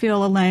folks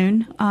feel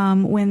alone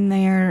when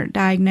they're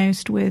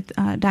diagnosed with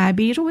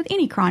diabetes or with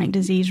any chronic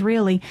disease,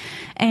 really.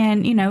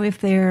 And, if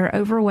they're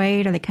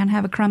overweight or they kind of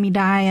have a crummy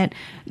diet,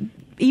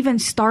 even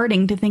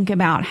starting to think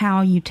about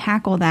how you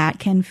tackle that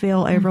can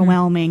feel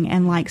overwhelming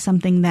and like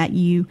something that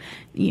you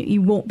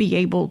won't be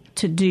able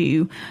to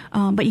do.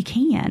 But you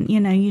can,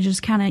 you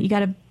just you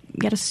got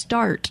to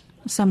start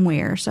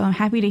somewhere. So I'm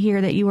happy to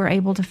hear that you were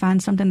able to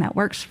find something that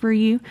works for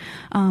you,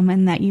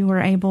 and that you were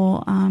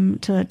able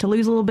to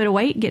lose a little bit of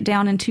weight, get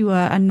down into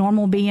a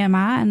normal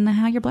BMI, and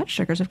how your blood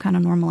sugars have kind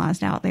of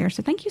normalized out there.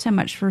 So thank you so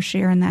much for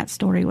sharing that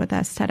story with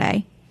us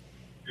today.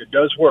 It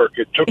does work.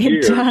 It took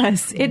years.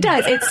 It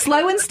does. It's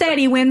slow and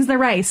steady wins the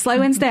race.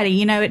 Slow and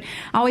steady. I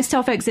always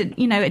tell folks that,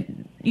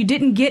 you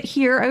didn't get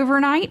here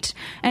overnight,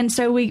 and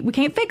so we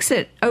can't fix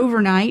it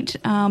overnight,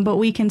 but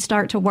we can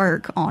start to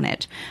work on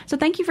it. So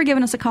thank you for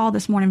giving us a call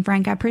this morning,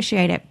 Frank. I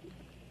appreciate it.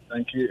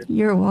 Thank you.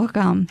 You're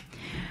welcome.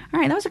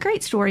 All right, that was a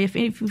great story. If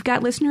you've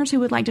got listeners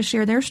who would like to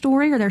share their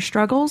story or their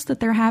struggles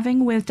that they're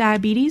having with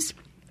diabetes,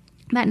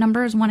 that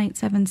number is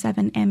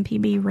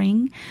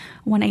 1-877-MPB-RING,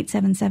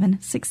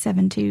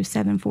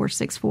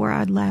 1-877-672-7464.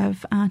 I'd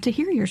love to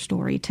hear your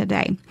story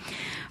today.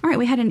 All right,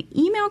 we had an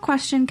email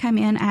question come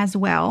in as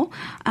well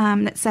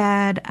that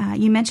said,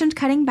 you mentioned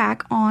cutting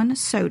back on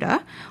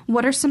soda.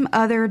 What are some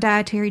other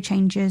dietary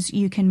changes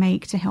you can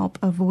make to help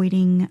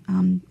avoiding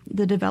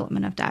the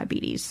development of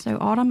diabetes? So,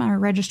 Autumn, I'm a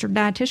registered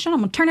dietitian. I'm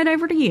going to turn it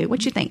over to you.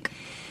 What you think?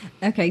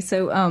 Okay,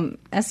 so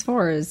as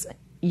far as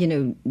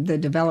the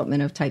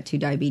development of type 2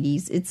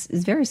 diabetes, it's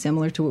very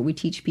similar to what we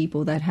teach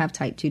people that have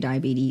type 2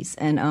 diabetes.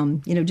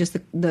 And, just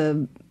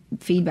the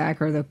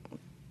feedback or the,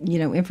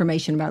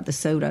 information about the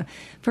soda.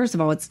 First of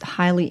all, it's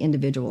highly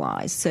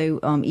individualized. So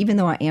even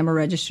though I am a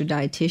registered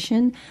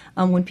dietitian,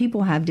 when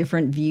people have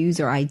different views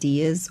or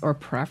ideas or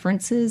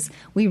preferences,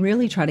 we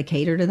really try to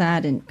cater to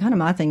that. And kind of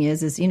my thing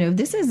is this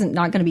isn't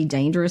not going to be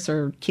dangerous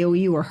or kill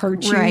you or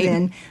hurt you, right,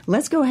 then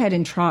let's go ahead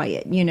and try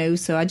it,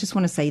 So I just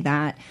want to say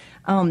that.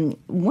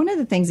 One of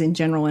the things in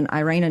general, and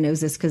Irena knows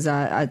this because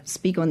I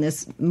speak on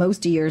this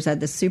most years at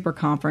the super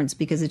conference,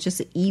 because it's just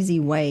an easy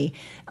way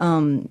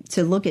to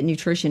look at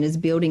nutrition, is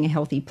building a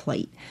healthy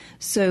plate.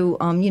 So,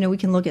 we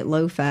can look at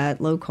low fat,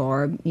 low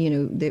carb,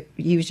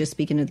 you was just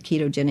speaking of the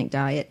ketogenic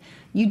diet.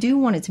 You do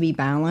want it to be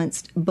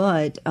balanced,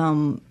 but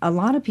a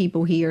lot of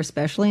people here,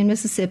 especially in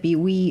Mississippi,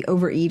 we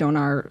overeat on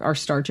our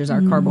starches,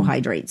 our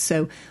carbohydrates.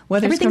 So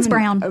whether everything's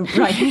brown,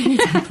 right?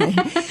 Exactly.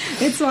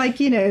 It's like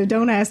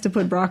don't ask to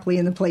put broccoli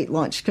in the plate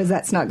lunch because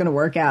that's not going to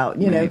work out.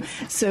 Know.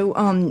 So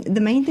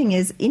the main thing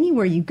is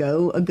anywhere you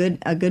go, a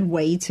good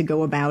way to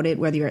go about it,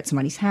 whether you're at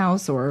somebody's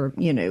house or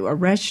a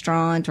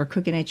restaurant or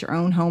cooking at your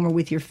own home or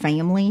with your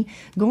family,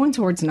 going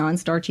towards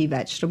non-starchy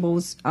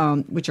vegetables,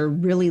 which are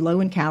really low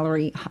in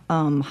calorie,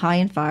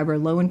 high in fiber,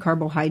 low in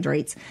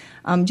carbohydrates.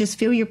 Just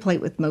fill your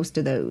plate with most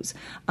of those.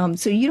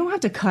 So you don't have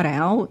to cut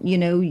out,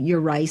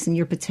 your rice and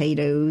your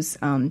potatoes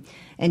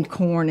and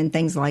corn and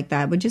things like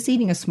that, but just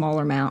eating a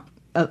smaller amount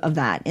of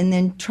that. And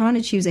then trying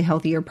to choose a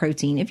healthier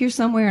protein. If you're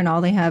somewhere and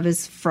all they have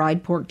is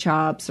fried pork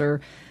chops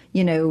or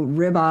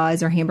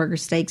ribeyes or hamburger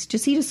steaks,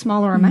 just eat a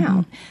smaller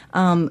amount.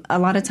 A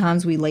lot of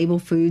times we label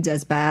foods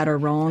as bad or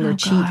wrong or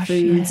cheap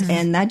foods,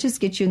 and that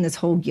just gets you in this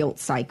whole guilt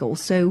cycle.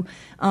 So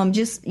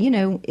just,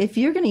 if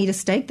you're going to eat a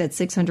steak that's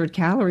 600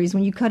 calories,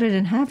 when you cut it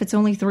in half, it's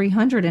only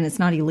 300 and it's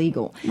not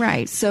illegal.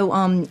 Right. So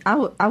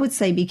I would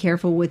say be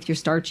careful with your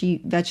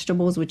starchy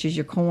vegetables, which is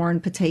your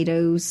corn,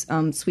 potatoes,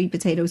 sweet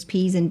potatoes,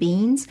 peas, and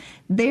beans.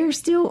 They're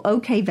still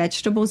okay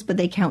vegetables, but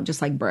they count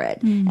just like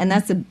bread. Mm-hmm. And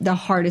that's the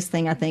hardest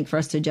thing, I think, for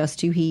us to adjust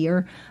to here.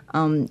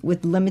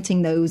 With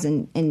limiting those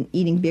and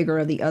eating bigger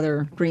of the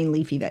other green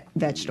leafy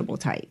vegetable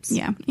types.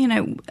 Yeah.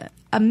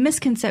 A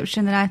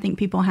misconception that I think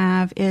people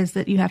have is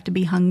that you have to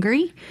be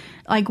hungry.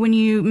 Like when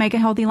you make a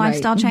healthy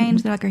lifestyle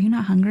change, they're like, are you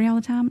not hungry all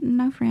the time?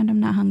 No, friend,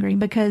 I'm not hungry.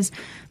 Because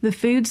the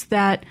foods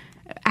that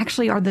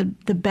actually are the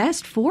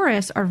best for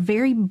us are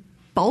very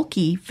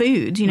bulky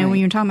foods. When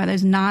you're talking about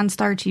those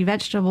non-starchy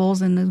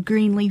vegetables and the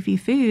green leafy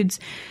foods,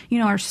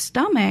 our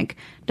stomach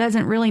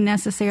doesn't really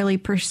necessarily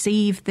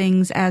perceive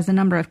things as the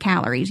number of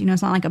calories.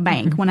 It's not like a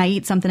bank. When I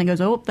eat something, it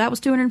goes, oh, that was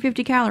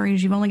 250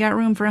 calories. You've only got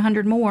room for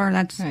 100 more.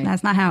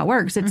 That's not how it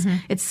works.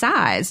 It's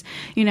size,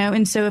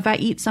 and so if I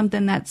eat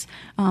something that's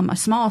a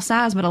small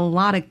size but a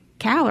lot of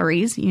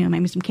calories,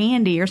 maybe some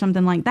candy or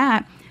something like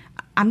that,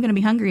 I'm going to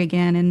be hungry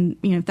again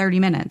in 30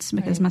 minutes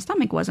because my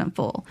stomach wasn't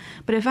full.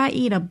 But if I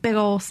eat a big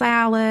old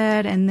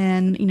salad and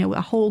then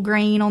a whole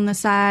grain on the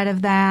side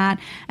of that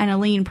and a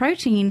lean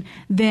protein,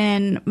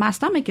 then my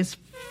stomach is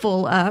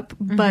full up,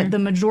 but the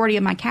majority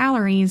of my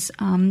calories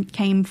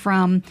came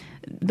from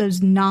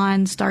those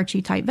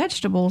non-starchy type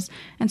vegetables,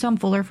 and so I'm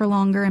fuller for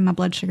longer and my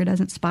blood sugar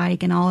doesn't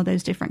spike and all of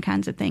those different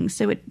kinds of things.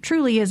 So it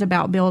truly is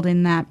about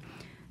building that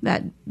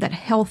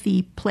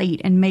healthy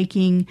plate and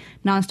making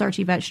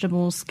non-starchy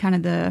vegetables kind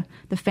of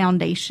the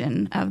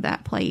foundation of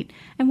that plate,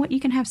 and what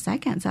you can have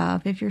seconds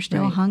of if you're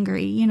still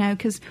hungry,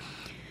 because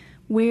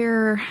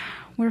where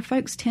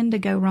folks tend to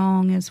go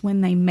wrong is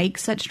when they make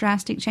such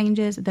drastic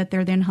changes that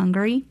they're then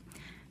hungry.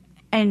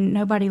 And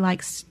nobody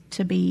likes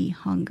to be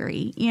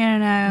hungry,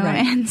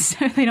 and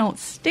so they don't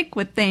stick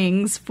with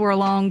things for a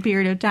long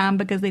period of time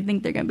because they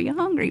think they're going to be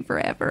hungry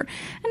forever.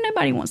 And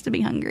nobody wants to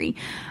be hungry.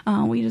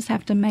 We just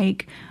have to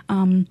make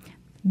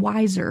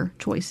wiser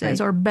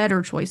choices or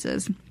better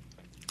choices.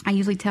 I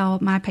usually tell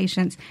my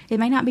patients it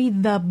may not be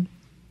the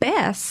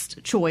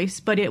best choice,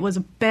 but it was a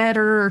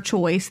better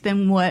choice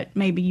than what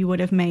maybe you would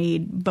have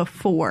made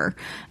before.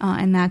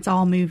 And that's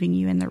all moving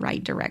you in the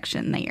right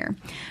direction there.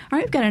 All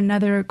right, we've got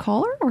another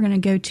caller. We're going to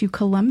go to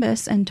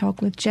Columbus and talk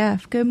with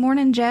Jeff. Good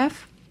morning,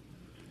 Jeff.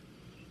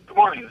 Good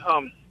morning.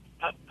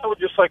 I would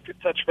just like to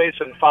touch base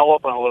and follow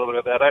up on a little bit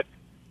of that. I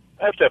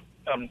have to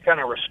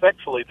kind of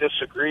respectfully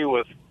disagree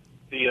with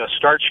the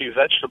starchy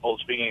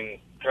vegetables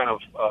being kind of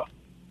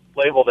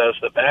labeled as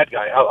the bad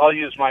guy. I'll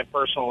use my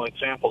personal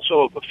example.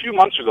 So a few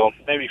months ago,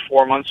 maybe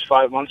 5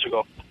 months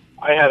ago,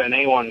 I had an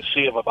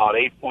A1C of about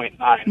 8.9.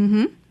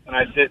 And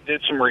I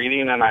did some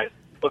reading, and I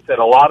looked at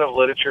a lot of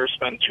literature,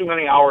 spent too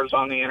many hours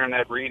on the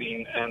internet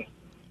reading, and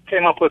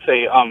came up with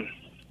a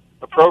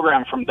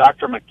program from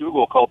Dr.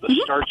 McDougall called the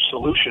Starch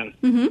Solution.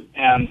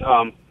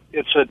 And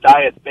it's a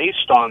diet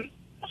based on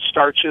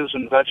starches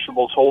and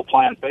vegetables, whole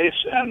plant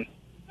based, and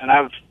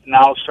I've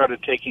now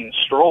started taking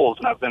strolls,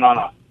 and I've been on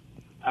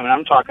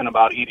I'm talking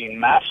about eating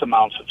mass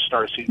amounts of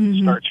starchy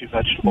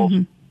vegetables.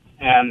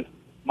 And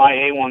my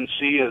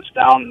A1C is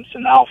down to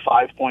now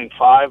 5.5.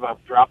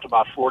 I've dropped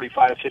about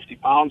 45, 50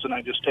 pounds, and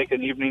I just take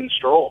an evening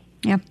stroll.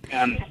 Yep.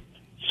 And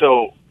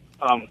so,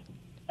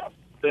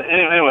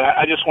 anyway,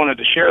 I just wanted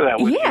to share that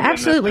with you. Yeah,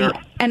 absolutely.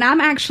 And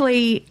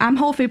I'm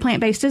whole food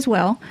plant-based as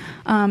well.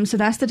 So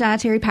that's the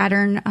dietary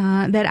pattern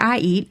that I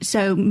eat.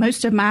 So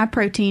most of my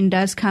protein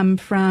does come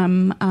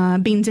from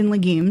beans and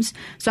legumes.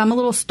 So I'm a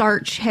little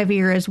starch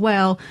heavier as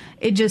well.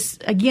 It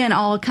just, again,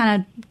 all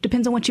kind of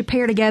depends on what you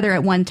pair together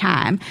at one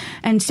time.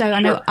 And so I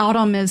know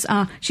Autumn is,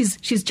 she's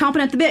chomping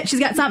at the bit. She's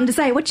got something to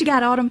say. What you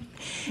got, Autumn?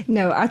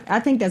 No, I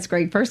think that's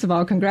great. First of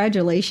all,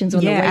 congratulations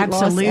on the weight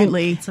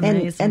absolutely. loss. It's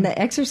amazing. And the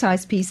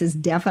exercise piece is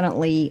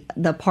definitely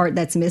the part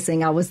that's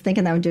missing. I was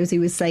thinking that when Josie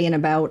was saying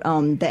about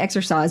the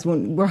exercise,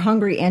 when we're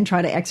hungry and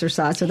try to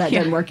exercise, so that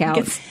doesn't work out.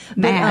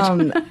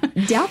 But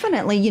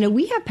definitely,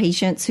 we have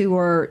patients who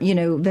are,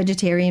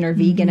 vegetarian or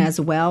vegan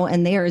as well,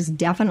 and there is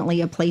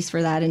definitely a place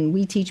for that. And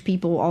we teach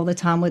people all the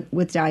time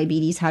with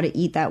diabetes how to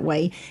eat that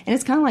way. And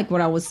it's kind of like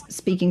what I was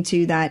speaking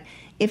to, that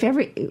if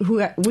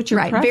what your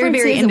preference very,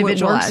 very is and what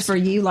individualized works for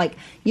you, like,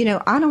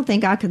 I don't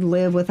think I could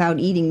live without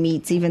eating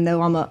meats, even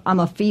though I'm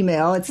a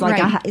female. It's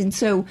like, and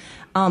so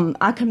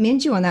I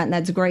commend you on that, and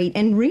that's great.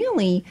 And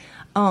really,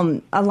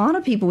 a lot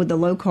of people with the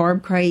low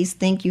carb craze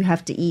think you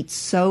have to eat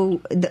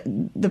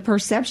the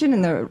perception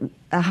and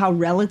how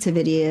relative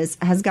it is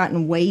has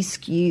gotten way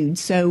skewed.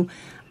 So,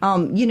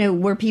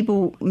 where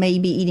people may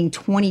be eating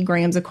 20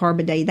 grams of carb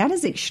a day, that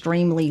is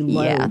extremely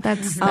low. Yeah,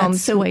 that's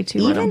so way too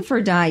even little.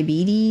 for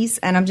diabetes,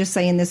 and I'm just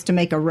saying this to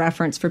make a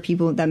reference for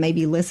people that may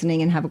be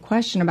listening and have a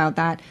question about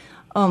that,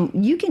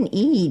 you can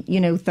eat,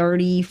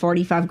 30,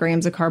 45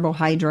 grams of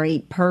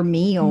carbohydrate per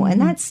meal,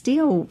 and that's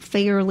still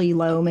fairly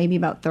low, maybe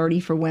about 30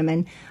 for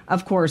women.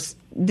 Of course,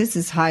 this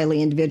is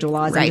highly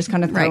individualized. I'm just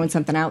kind of throwing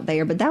something out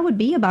there, but that would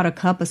be about a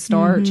cup of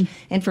starch.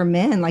 And for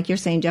men, like you're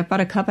saying, Jeff, about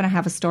a cup and a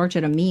half of starch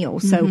at a meal.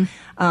 So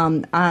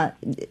I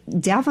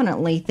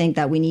definitely think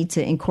that we need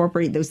to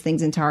incorporate those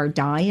things into our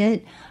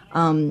diet.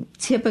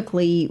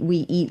 Typically, we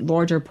eat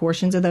larger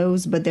portions of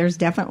those, but there's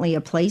definitely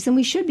a place, and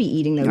we should be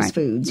eating those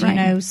foods,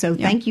 So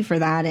thank you for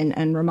that,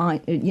 and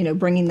remind,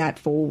 bringing that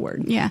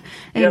forward. Yeah.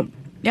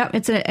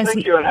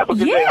 Thank you, and have a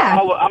good day.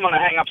 I'm going to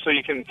hang up so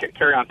you can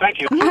carry on.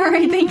 Thank you. All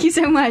right, thank you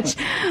so much.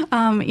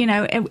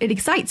 It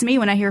excites me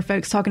when I hear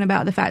folks talking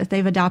about the fact that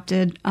they've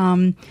adopted,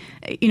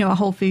 a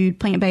whole food,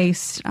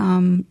 plant-based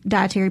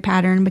dietary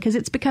pattern, because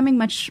it's becoming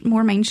much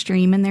more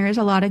mainstream, and there is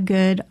a lot of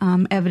good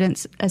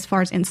evidence as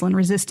far as insulin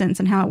resistance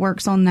and how it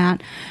works on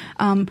that.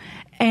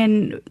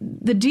 And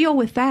the deal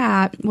with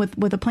that,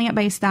 with a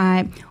plant-based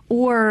diet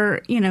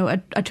or,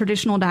 a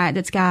traditional diet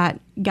that's got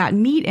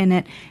meat in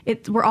it,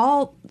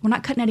 we're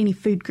not cutting out any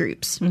food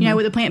groups.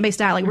 With a plant-based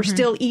diet, like we're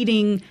still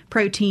eating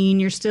protein,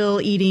 you're still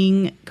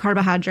eating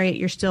carbohydrate,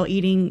 you're still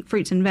eating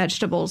fruits and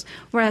vegetables.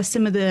 Whereas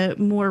some of the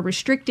more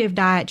restrictive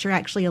diets, you're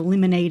actually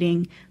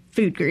eliminating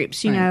food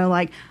groups. You know,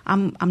 like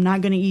I'm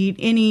not going to eat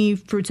any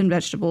fruits and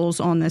vegetables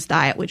on this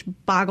diet, which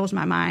boggles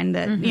my mind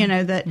that you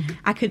know that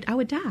I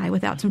would die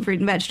without some fruit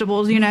and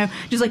vegetables. You know,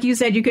 just like you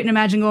said, you couldn't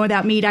imagine going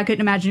without meat. I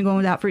couldn't imagine going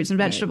without fruits and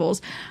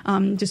vegetables,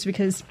 just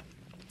because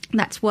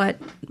that's what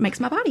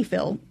makes my body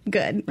feel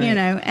good, you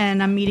know,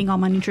 and I'm meeting all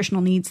my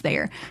nutritional needs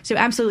there. So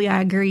absolutely,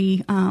 I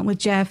agree with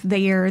Jeff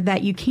there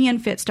that you can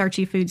fit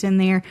starchy foods in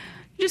there.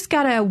 You just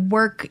got to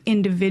work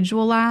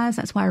individualized.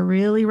 That's why I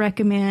really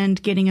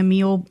recommend getting a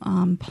meal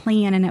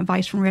plan and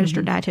advice from a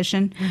registered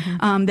dietitian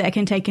that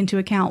can take into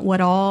account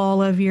what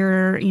all of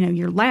your, you know,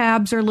 your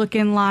labs are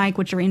looking like,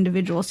 what your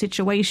individual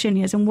situation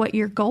is, and what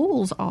your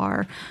goals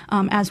are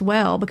as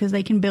well, because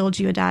they can build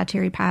you a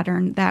dietary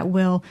pattern that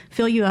will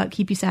fill you up,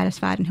 keep you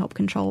satisfied, and help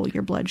control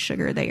your blood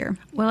sugar there.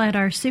 Well, at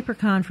our super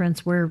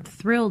conference, we're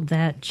thrilled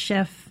that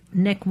Chef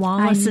Nick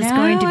Wallace is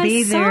going to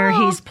be there.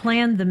 He's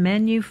planned the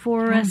menu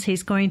for us.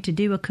 He's going to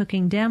do a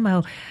cooking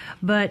demo.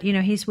 But, you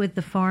know, he's with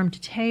the farm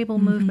to table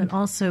movement,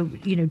 also,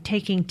 you know,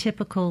 taking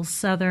typical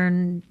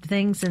Southern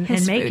things and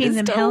making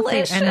them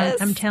healthy.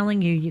 And I'm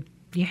telling you,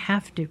 you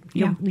have to.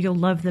 You'll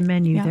love the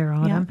menu there,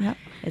 Autumn.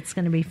 It's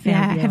going to be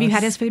fabulous. Yeah. Have you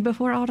had his food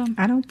before, Autumn?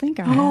 I don't think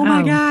I have. Oh,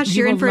 my gosh.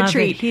 You're in for a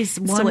treat. He's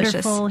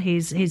wonderful.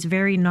 He's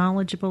very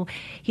knowledgeable.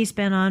 He's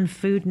been on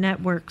Food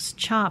Network's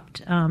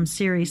Chopped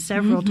series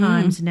several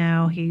times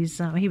now. He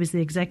was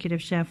the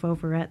executive chef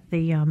over at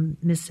the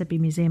Mississippi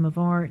Museum of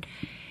Art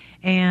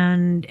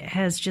and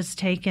has just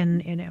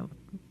taken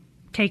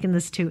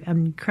this to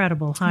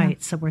incredible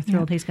heights. So we're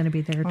thrilled he's going to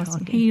be there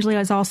talking. He usually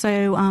is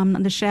also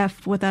the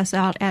chef with us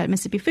out at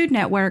Mississippi Food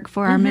Network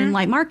for our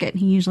Midnight Market.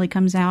 He usually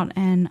comes out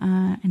and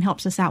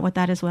helps us out with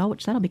that as well,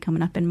 which that'll be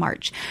coming up in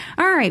March.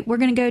 All right, we're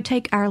going to go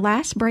take our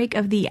last break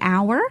of the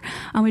hour.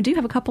 We do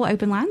have a couple of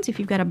open lines. If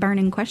you've got a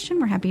burning question,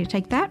 we're happy to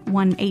take that.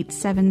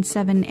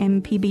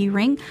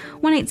 1-877-MPB-RING,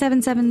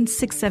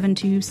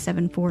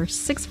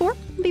 1-877-672-7464. We'll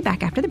be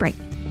back after the break.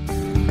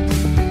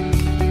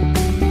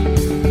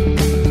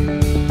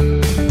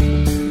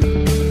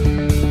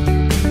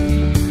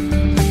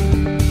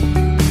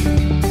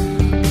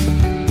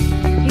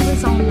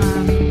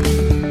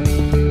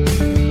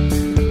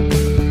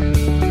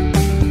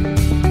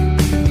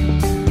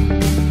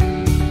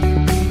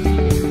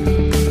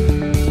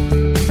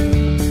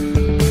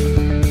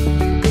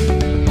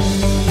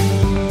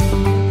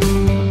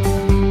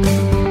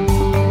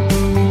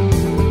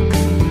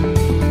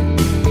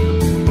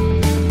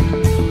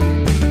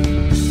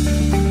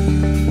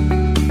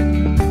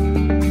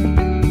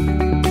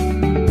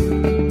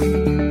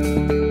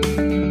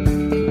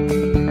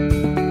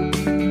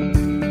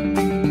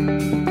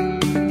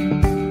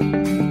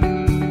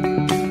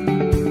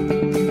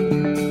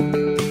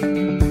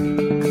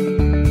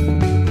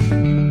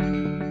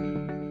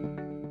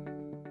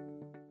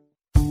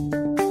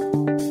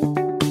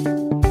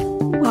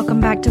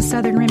 To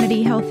Southern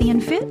Remedy Healthy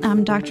and Fit.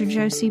 I'm Dr.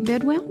 Josie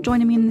Bidwell.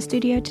 Joining me in the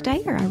studio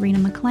today are Irina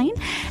McLean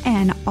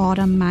and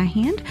Autumn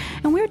Myhand.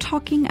 And we're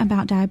talking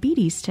about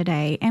diabetes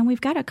today. And we've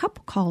got a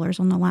couple callers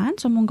on the line,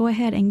 so I'm going to go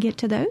ahead and get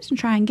to those and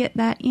try and get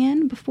that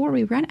in before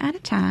we run out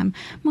of time.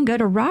 I'm going to go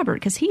to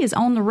Robert because he is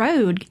on the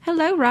road.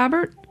 Hello,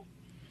 Robert.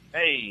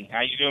 Hey,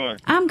 how you doing?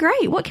 I'm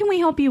great. What can we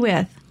help you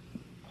with?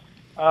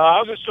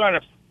 I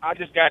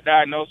just got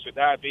diagnosed with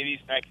diabetes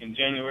back in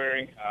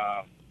January.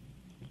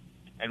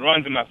 It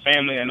runs in my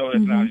family. I know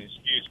that's not an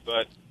excuse,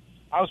 but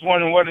I was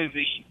wondering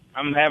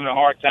I'm having a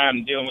hard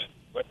time dealing with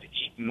what to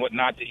eat and what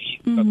not to eat.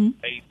 Because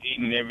I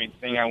eating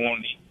everything I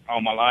wanted to eat all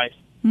my life,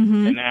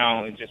 and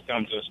now it just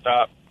comes to a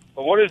stop.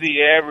 But what is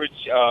the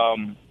average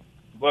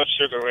blood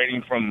sugar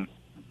rating for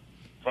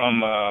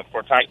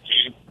type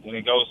 2 when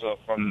it goes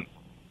from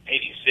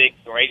 86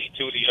 or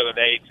 82 the other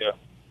day to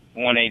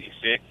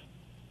 186?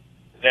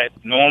 Is that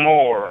normal,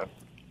 or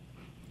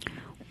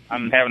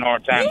I'm having a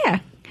hard time? Yeah.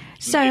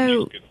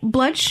 So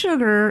blood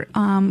sugar,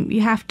 you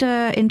have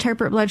to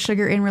interpret blood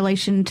sugar in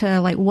relation to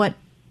like what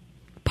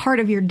part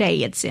of your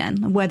day it's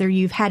in, whether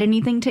you've had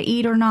anything to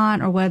eat or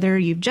not, or whether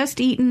you've just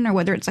eaten, or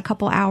whether it's a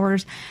couple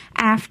hours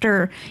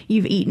after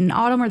you've eaten.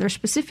 Autumn, are there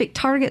specific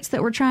targets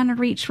that we're trying to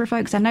reach for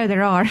folks? I know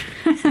there are.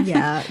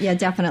 Yeah,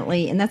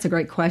 definitely. And that's a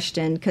great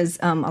question because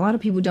a lot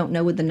of people don't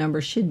know what the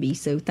number should be.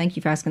 So thank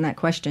you for asking that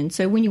question.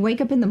 So when you wake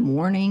up in the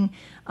morning,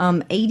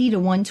 80 to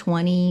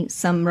 120,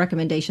 some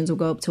recommendations will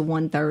go up to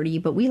 130,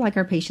 but we like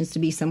our patients to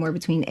be somewhere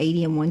between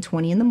 80 and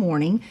 120 in the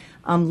morning.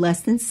 Less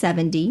than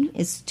 70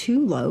 is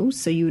too low,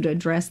 so you would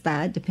address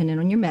that depending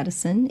on your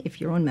medicine, if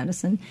you're on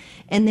medicine.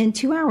 And then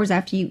 2 hours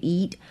after you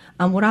eat,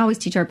 what I always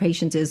teach our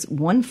patients is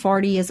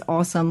 140 is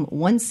awesome,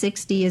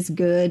 160 is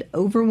good,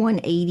 over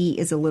 180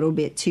 is a little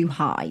bit too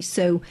high.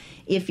 So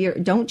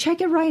don't check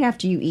it right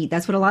after you eat.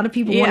 That's what a lot of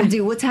people want to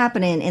do. What's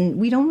happening? And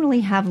we don't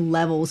really have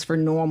levels for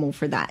normal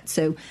for that.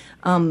 So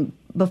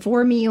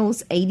before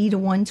meals, 80 to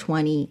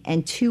 120,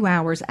 and 2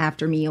 hours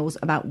after meals,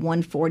 about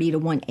 140 to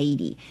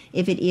 180.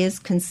 If it is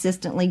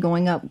consistently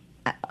going up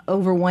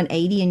over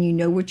 180 and you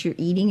know what you're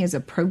eating is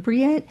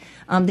appropriate,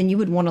 then you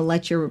would want to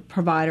let your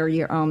provider,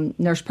 your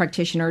nurse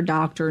practitioner, or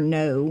doctor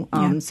know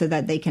so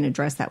that they can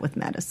address that with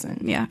medicine.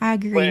 Yeah, I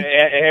agree. Well,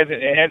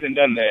 it hasn't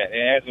done that.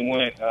 It hasn't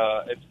went.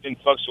 It's been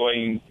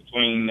fluctuating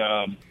between.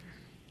 I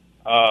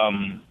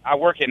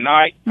work at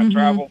night. I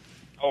travel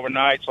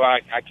overnight, so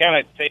I kind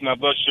of take my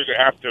blood sugar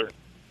after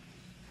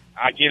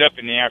I get up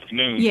in the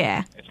afternoon.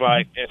 Yeah, it's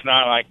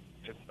not like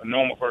a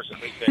normal person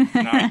takes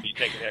at night. You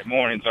take it that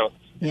morning, so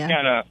it's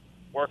kind of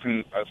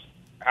working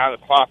how the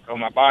clock on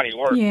my body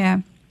works. Yeah.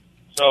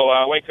 So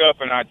I wake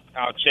up and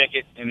I'll check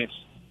it, and it's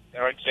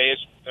like I say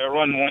it'll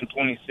run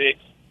 126,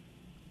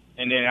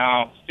 and then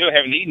I'll still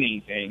haven't eaten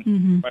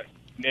anything, but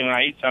then when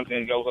I eat something,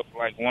 it goes up to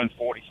like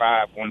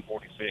 145,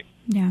 146.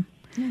 Yeah.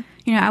 You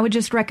know, I would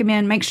just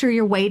recommend make sure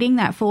you're waiting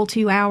that full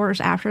 2 hours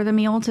after the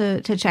meal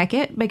to check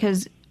it,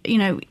 because you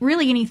know,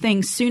 really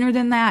anything sooner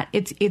than that,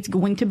 it's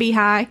going to be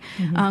high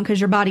because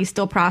your body's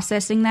still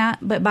processing that.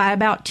 But by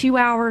about 2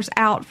 hours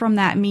out from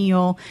that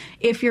meal,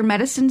 if your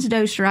medicine's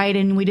dosed right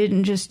and we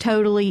didn't just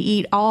totally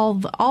eat all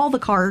the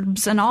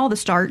carbs and all the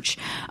starch,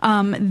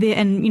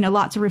 and you know,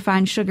 lots of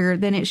refined sugar,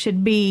 then it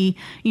should be,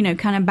 you know,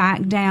 kind of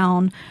back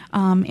down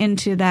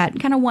into that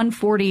kind of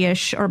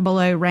 140-ish or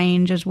below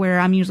range is where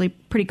I'm usually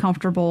pretty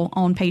comfortable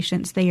on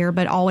patients there,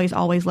 but always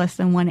less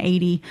than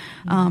 180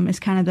 is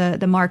kind of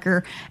the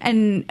marker.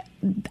 And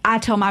I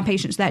tell my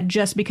patients that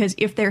just because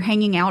if they're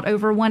hanging out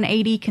over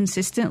 180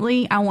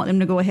 consistently, I want them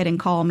to go ahead and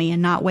call me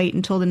and not wait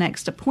until the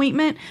next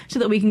appointment so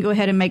that we can go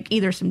ahead and make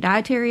either some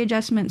dietary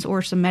adjustments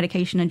or some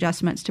medication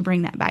adjustments to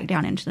bring that back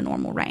down into the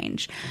normal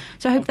range.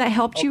 So I hope that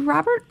helped you,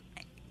 Robert.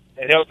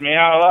 It helps me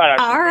out a lot.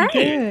 All right.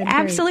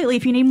 Absolutely.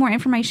 If you need more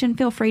information,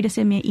 feel free to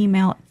send me an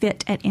email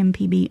at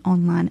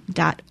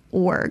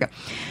fit@mpbonline.org.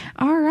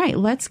 All right.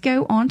 Let's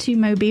go on to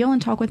Mobile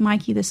and talk with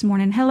Mikey this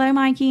morning. Hello,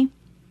 Mikey.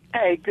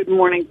 Hey, good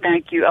morning.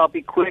 Thank you. I'll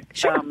be quick.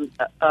 Sure.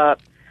 I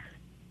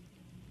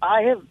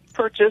have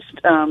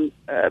purchased,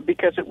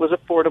 because it was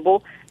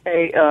affordable,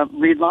 a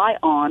Rely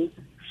On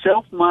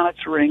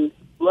self-monitoring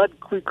blood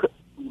glucose.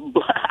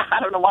 I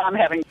don't know why I'm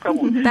having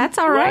trouble. That's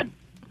all right.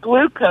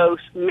 Glucose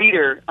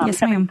meter. I'm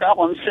yes, having ma'am.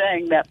 problems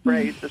saying that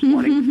phrase this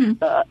morning.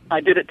 I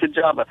did it to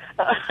Java.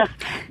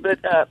 But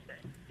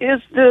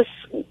is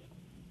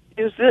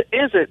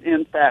it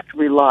in fact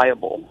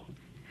reliable?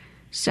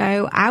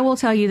 So I will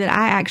tell you that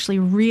I actually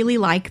really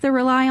like the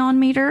Rely On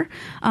meter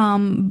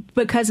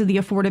because of the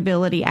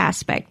affordability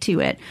aspect to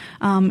it.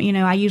 You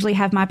know, I usually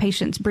have my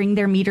patients bring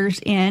their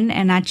meters in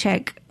and I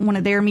check one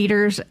of their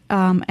meters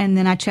and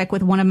then I check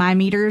with one of my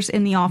meters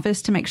in the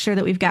office to make sure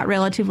that we've got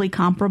relatively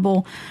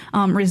comparable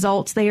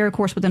results there, of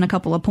course, within a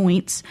couple of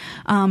points.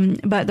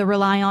 But the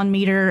Rely On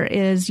meter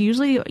is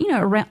usually, you know,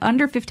 around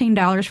under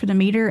 $15 for the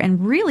meter.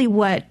 And really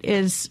what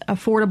is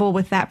affordable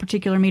with that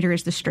particular meter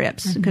is the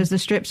strips, because the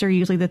strips are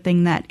usually the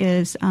thing that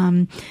is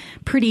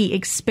pretty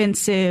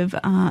expensive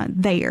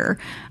there.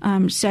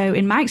 So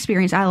in my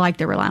experience, I like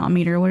the Rely On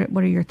meter.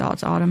 What are your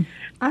thoughts, Autumn?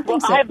 I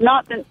think so. I have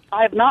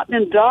not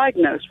been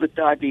diagnosed with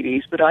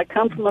diabetes, but I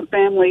come from a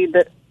family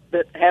that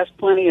has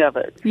plenty of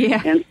it.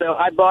 Yeah. And so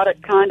I bought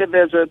it kind of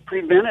as a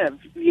preventive,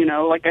 you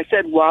know, like I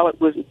said, while it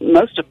was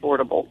most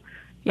affordable.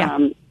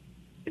 Yeah.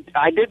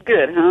 I did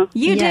good, huh?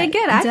 You did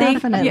good, I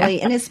think. Definitely. Yeah.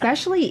 And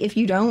especially if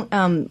you don't,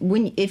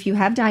 if you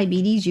have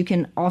diabetes, you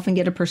can often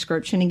get a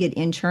prescription and get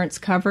insurance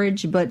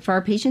coverage. But for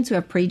our patients who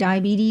have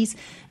pre-diabetes,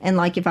 and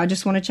like if I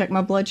just want to check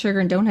my blood sugar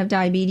and don't have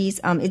diabetes,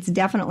 it's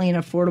definitely an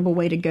affordable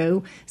way to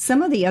go.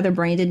 Some of the other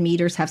branded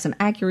meters have some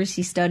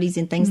accuracy studies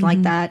and things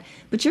like that,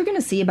 but you're going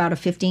to see about a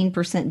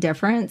 15%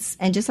 difference.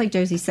 And just like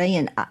Josie's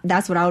saying,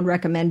 that's what I would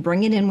recommend.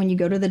 Bring it in when you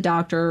go to the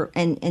doctor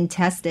and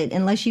test it,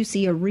 unless you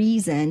see a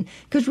reason,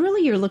 because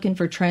really you're looking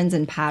for trends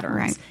and patterns.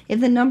 Right.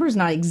 If the number's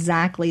not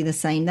exactly the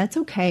same, that's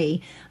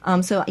okay.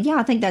 So yeah,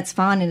 I think that's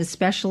fine. And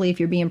especially if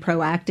you're being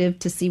proactive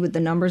to see what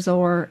the numbers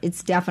are,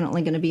 it's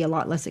definitely going to be a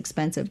lot less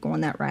expensive going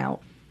that route.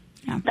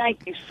 Yeah.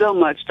 Thank you so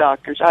much,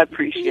 doctors. I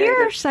appreciate it.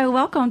 You're so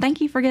welcome.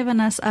 Thank you for giving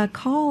us a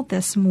call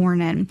this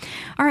morning.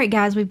 All right,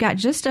 guys, we've got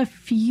just a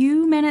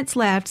few minutes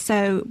left.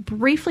 So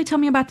briefly tell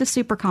me about the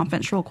Super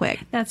Conference real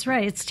quick. That's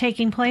right. It's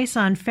taking place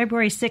on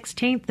February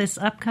 16th, this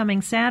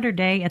upcoming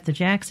Saturday at the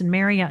Jackson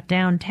Marriott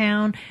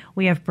downtown.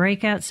 We have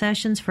breakout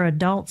sessions for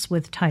adults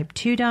with type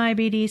 2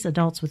 diabetes,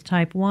 adults with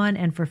type 1,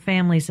 and for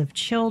families of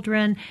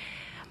children.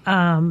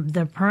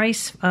 The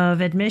price of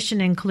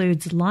admission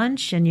includes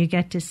lunch, and you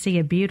get to see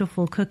a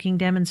beautiful cooking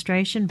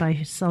demonstration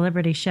by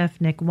celebrity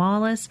chef Nick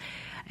Wallace.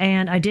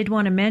 And I did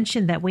want to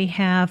mention that we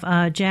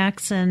have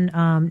Jackson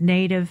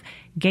native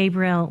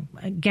Gabrielle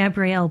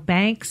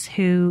Banks,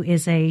 who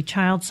is a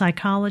child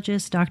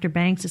psychologist. Dr.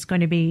 Banks is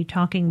going to be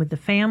talking with the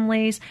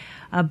families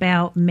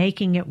about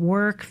making it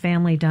work,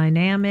 family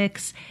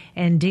dynamics,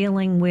 and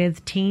dealing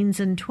with teens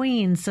and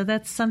tweens. So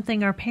that's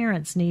something our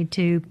parents need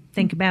to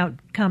think about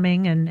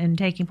coming and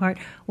taking part.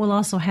 We'll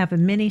also have a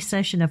mini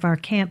session of our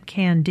Camp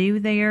Can Do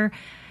there.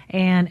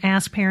 and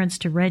ask parents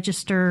to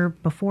register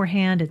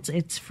beforehand.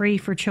 It's free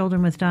for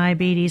children with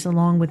diabetes,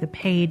 along with a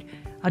paid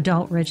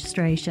adult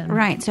registration.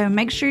 Right. So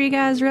make sure you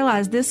guys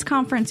realize this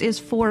conference is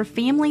for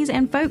families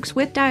and folks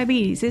with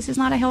diabetes. This is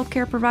not a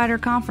healthcare provider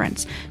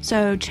conference.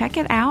 So check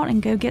it out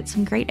and go get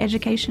some great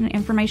education and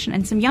information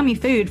and some yummy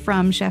food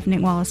from Chef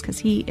Nick Wallace, because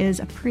he is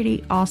a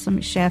pretty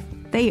awesome chef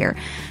there.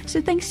 So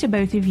thanks to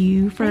both of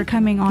you for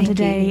coming on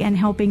today and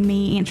helping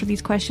me answer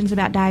these questions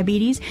about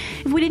diabetes.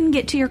 If we didn't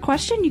get to your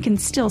question, you can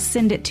still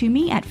send it to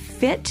me at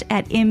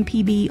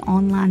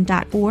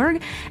fit@mpbonline.org,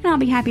 and I'll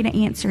be happy to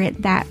answer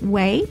it that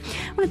way.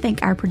 I want to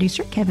thank our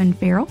producer, Kevin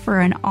Farrell,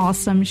 for an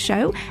awesome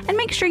show, and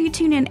make sure you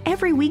tune in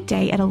every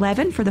weekday at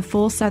 11 for the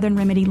full Southern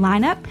Remedy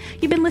lineup.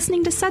 You've been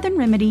listening to Southern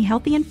Remedy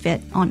Healthy and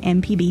Fit on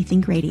MPB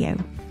Think Radio.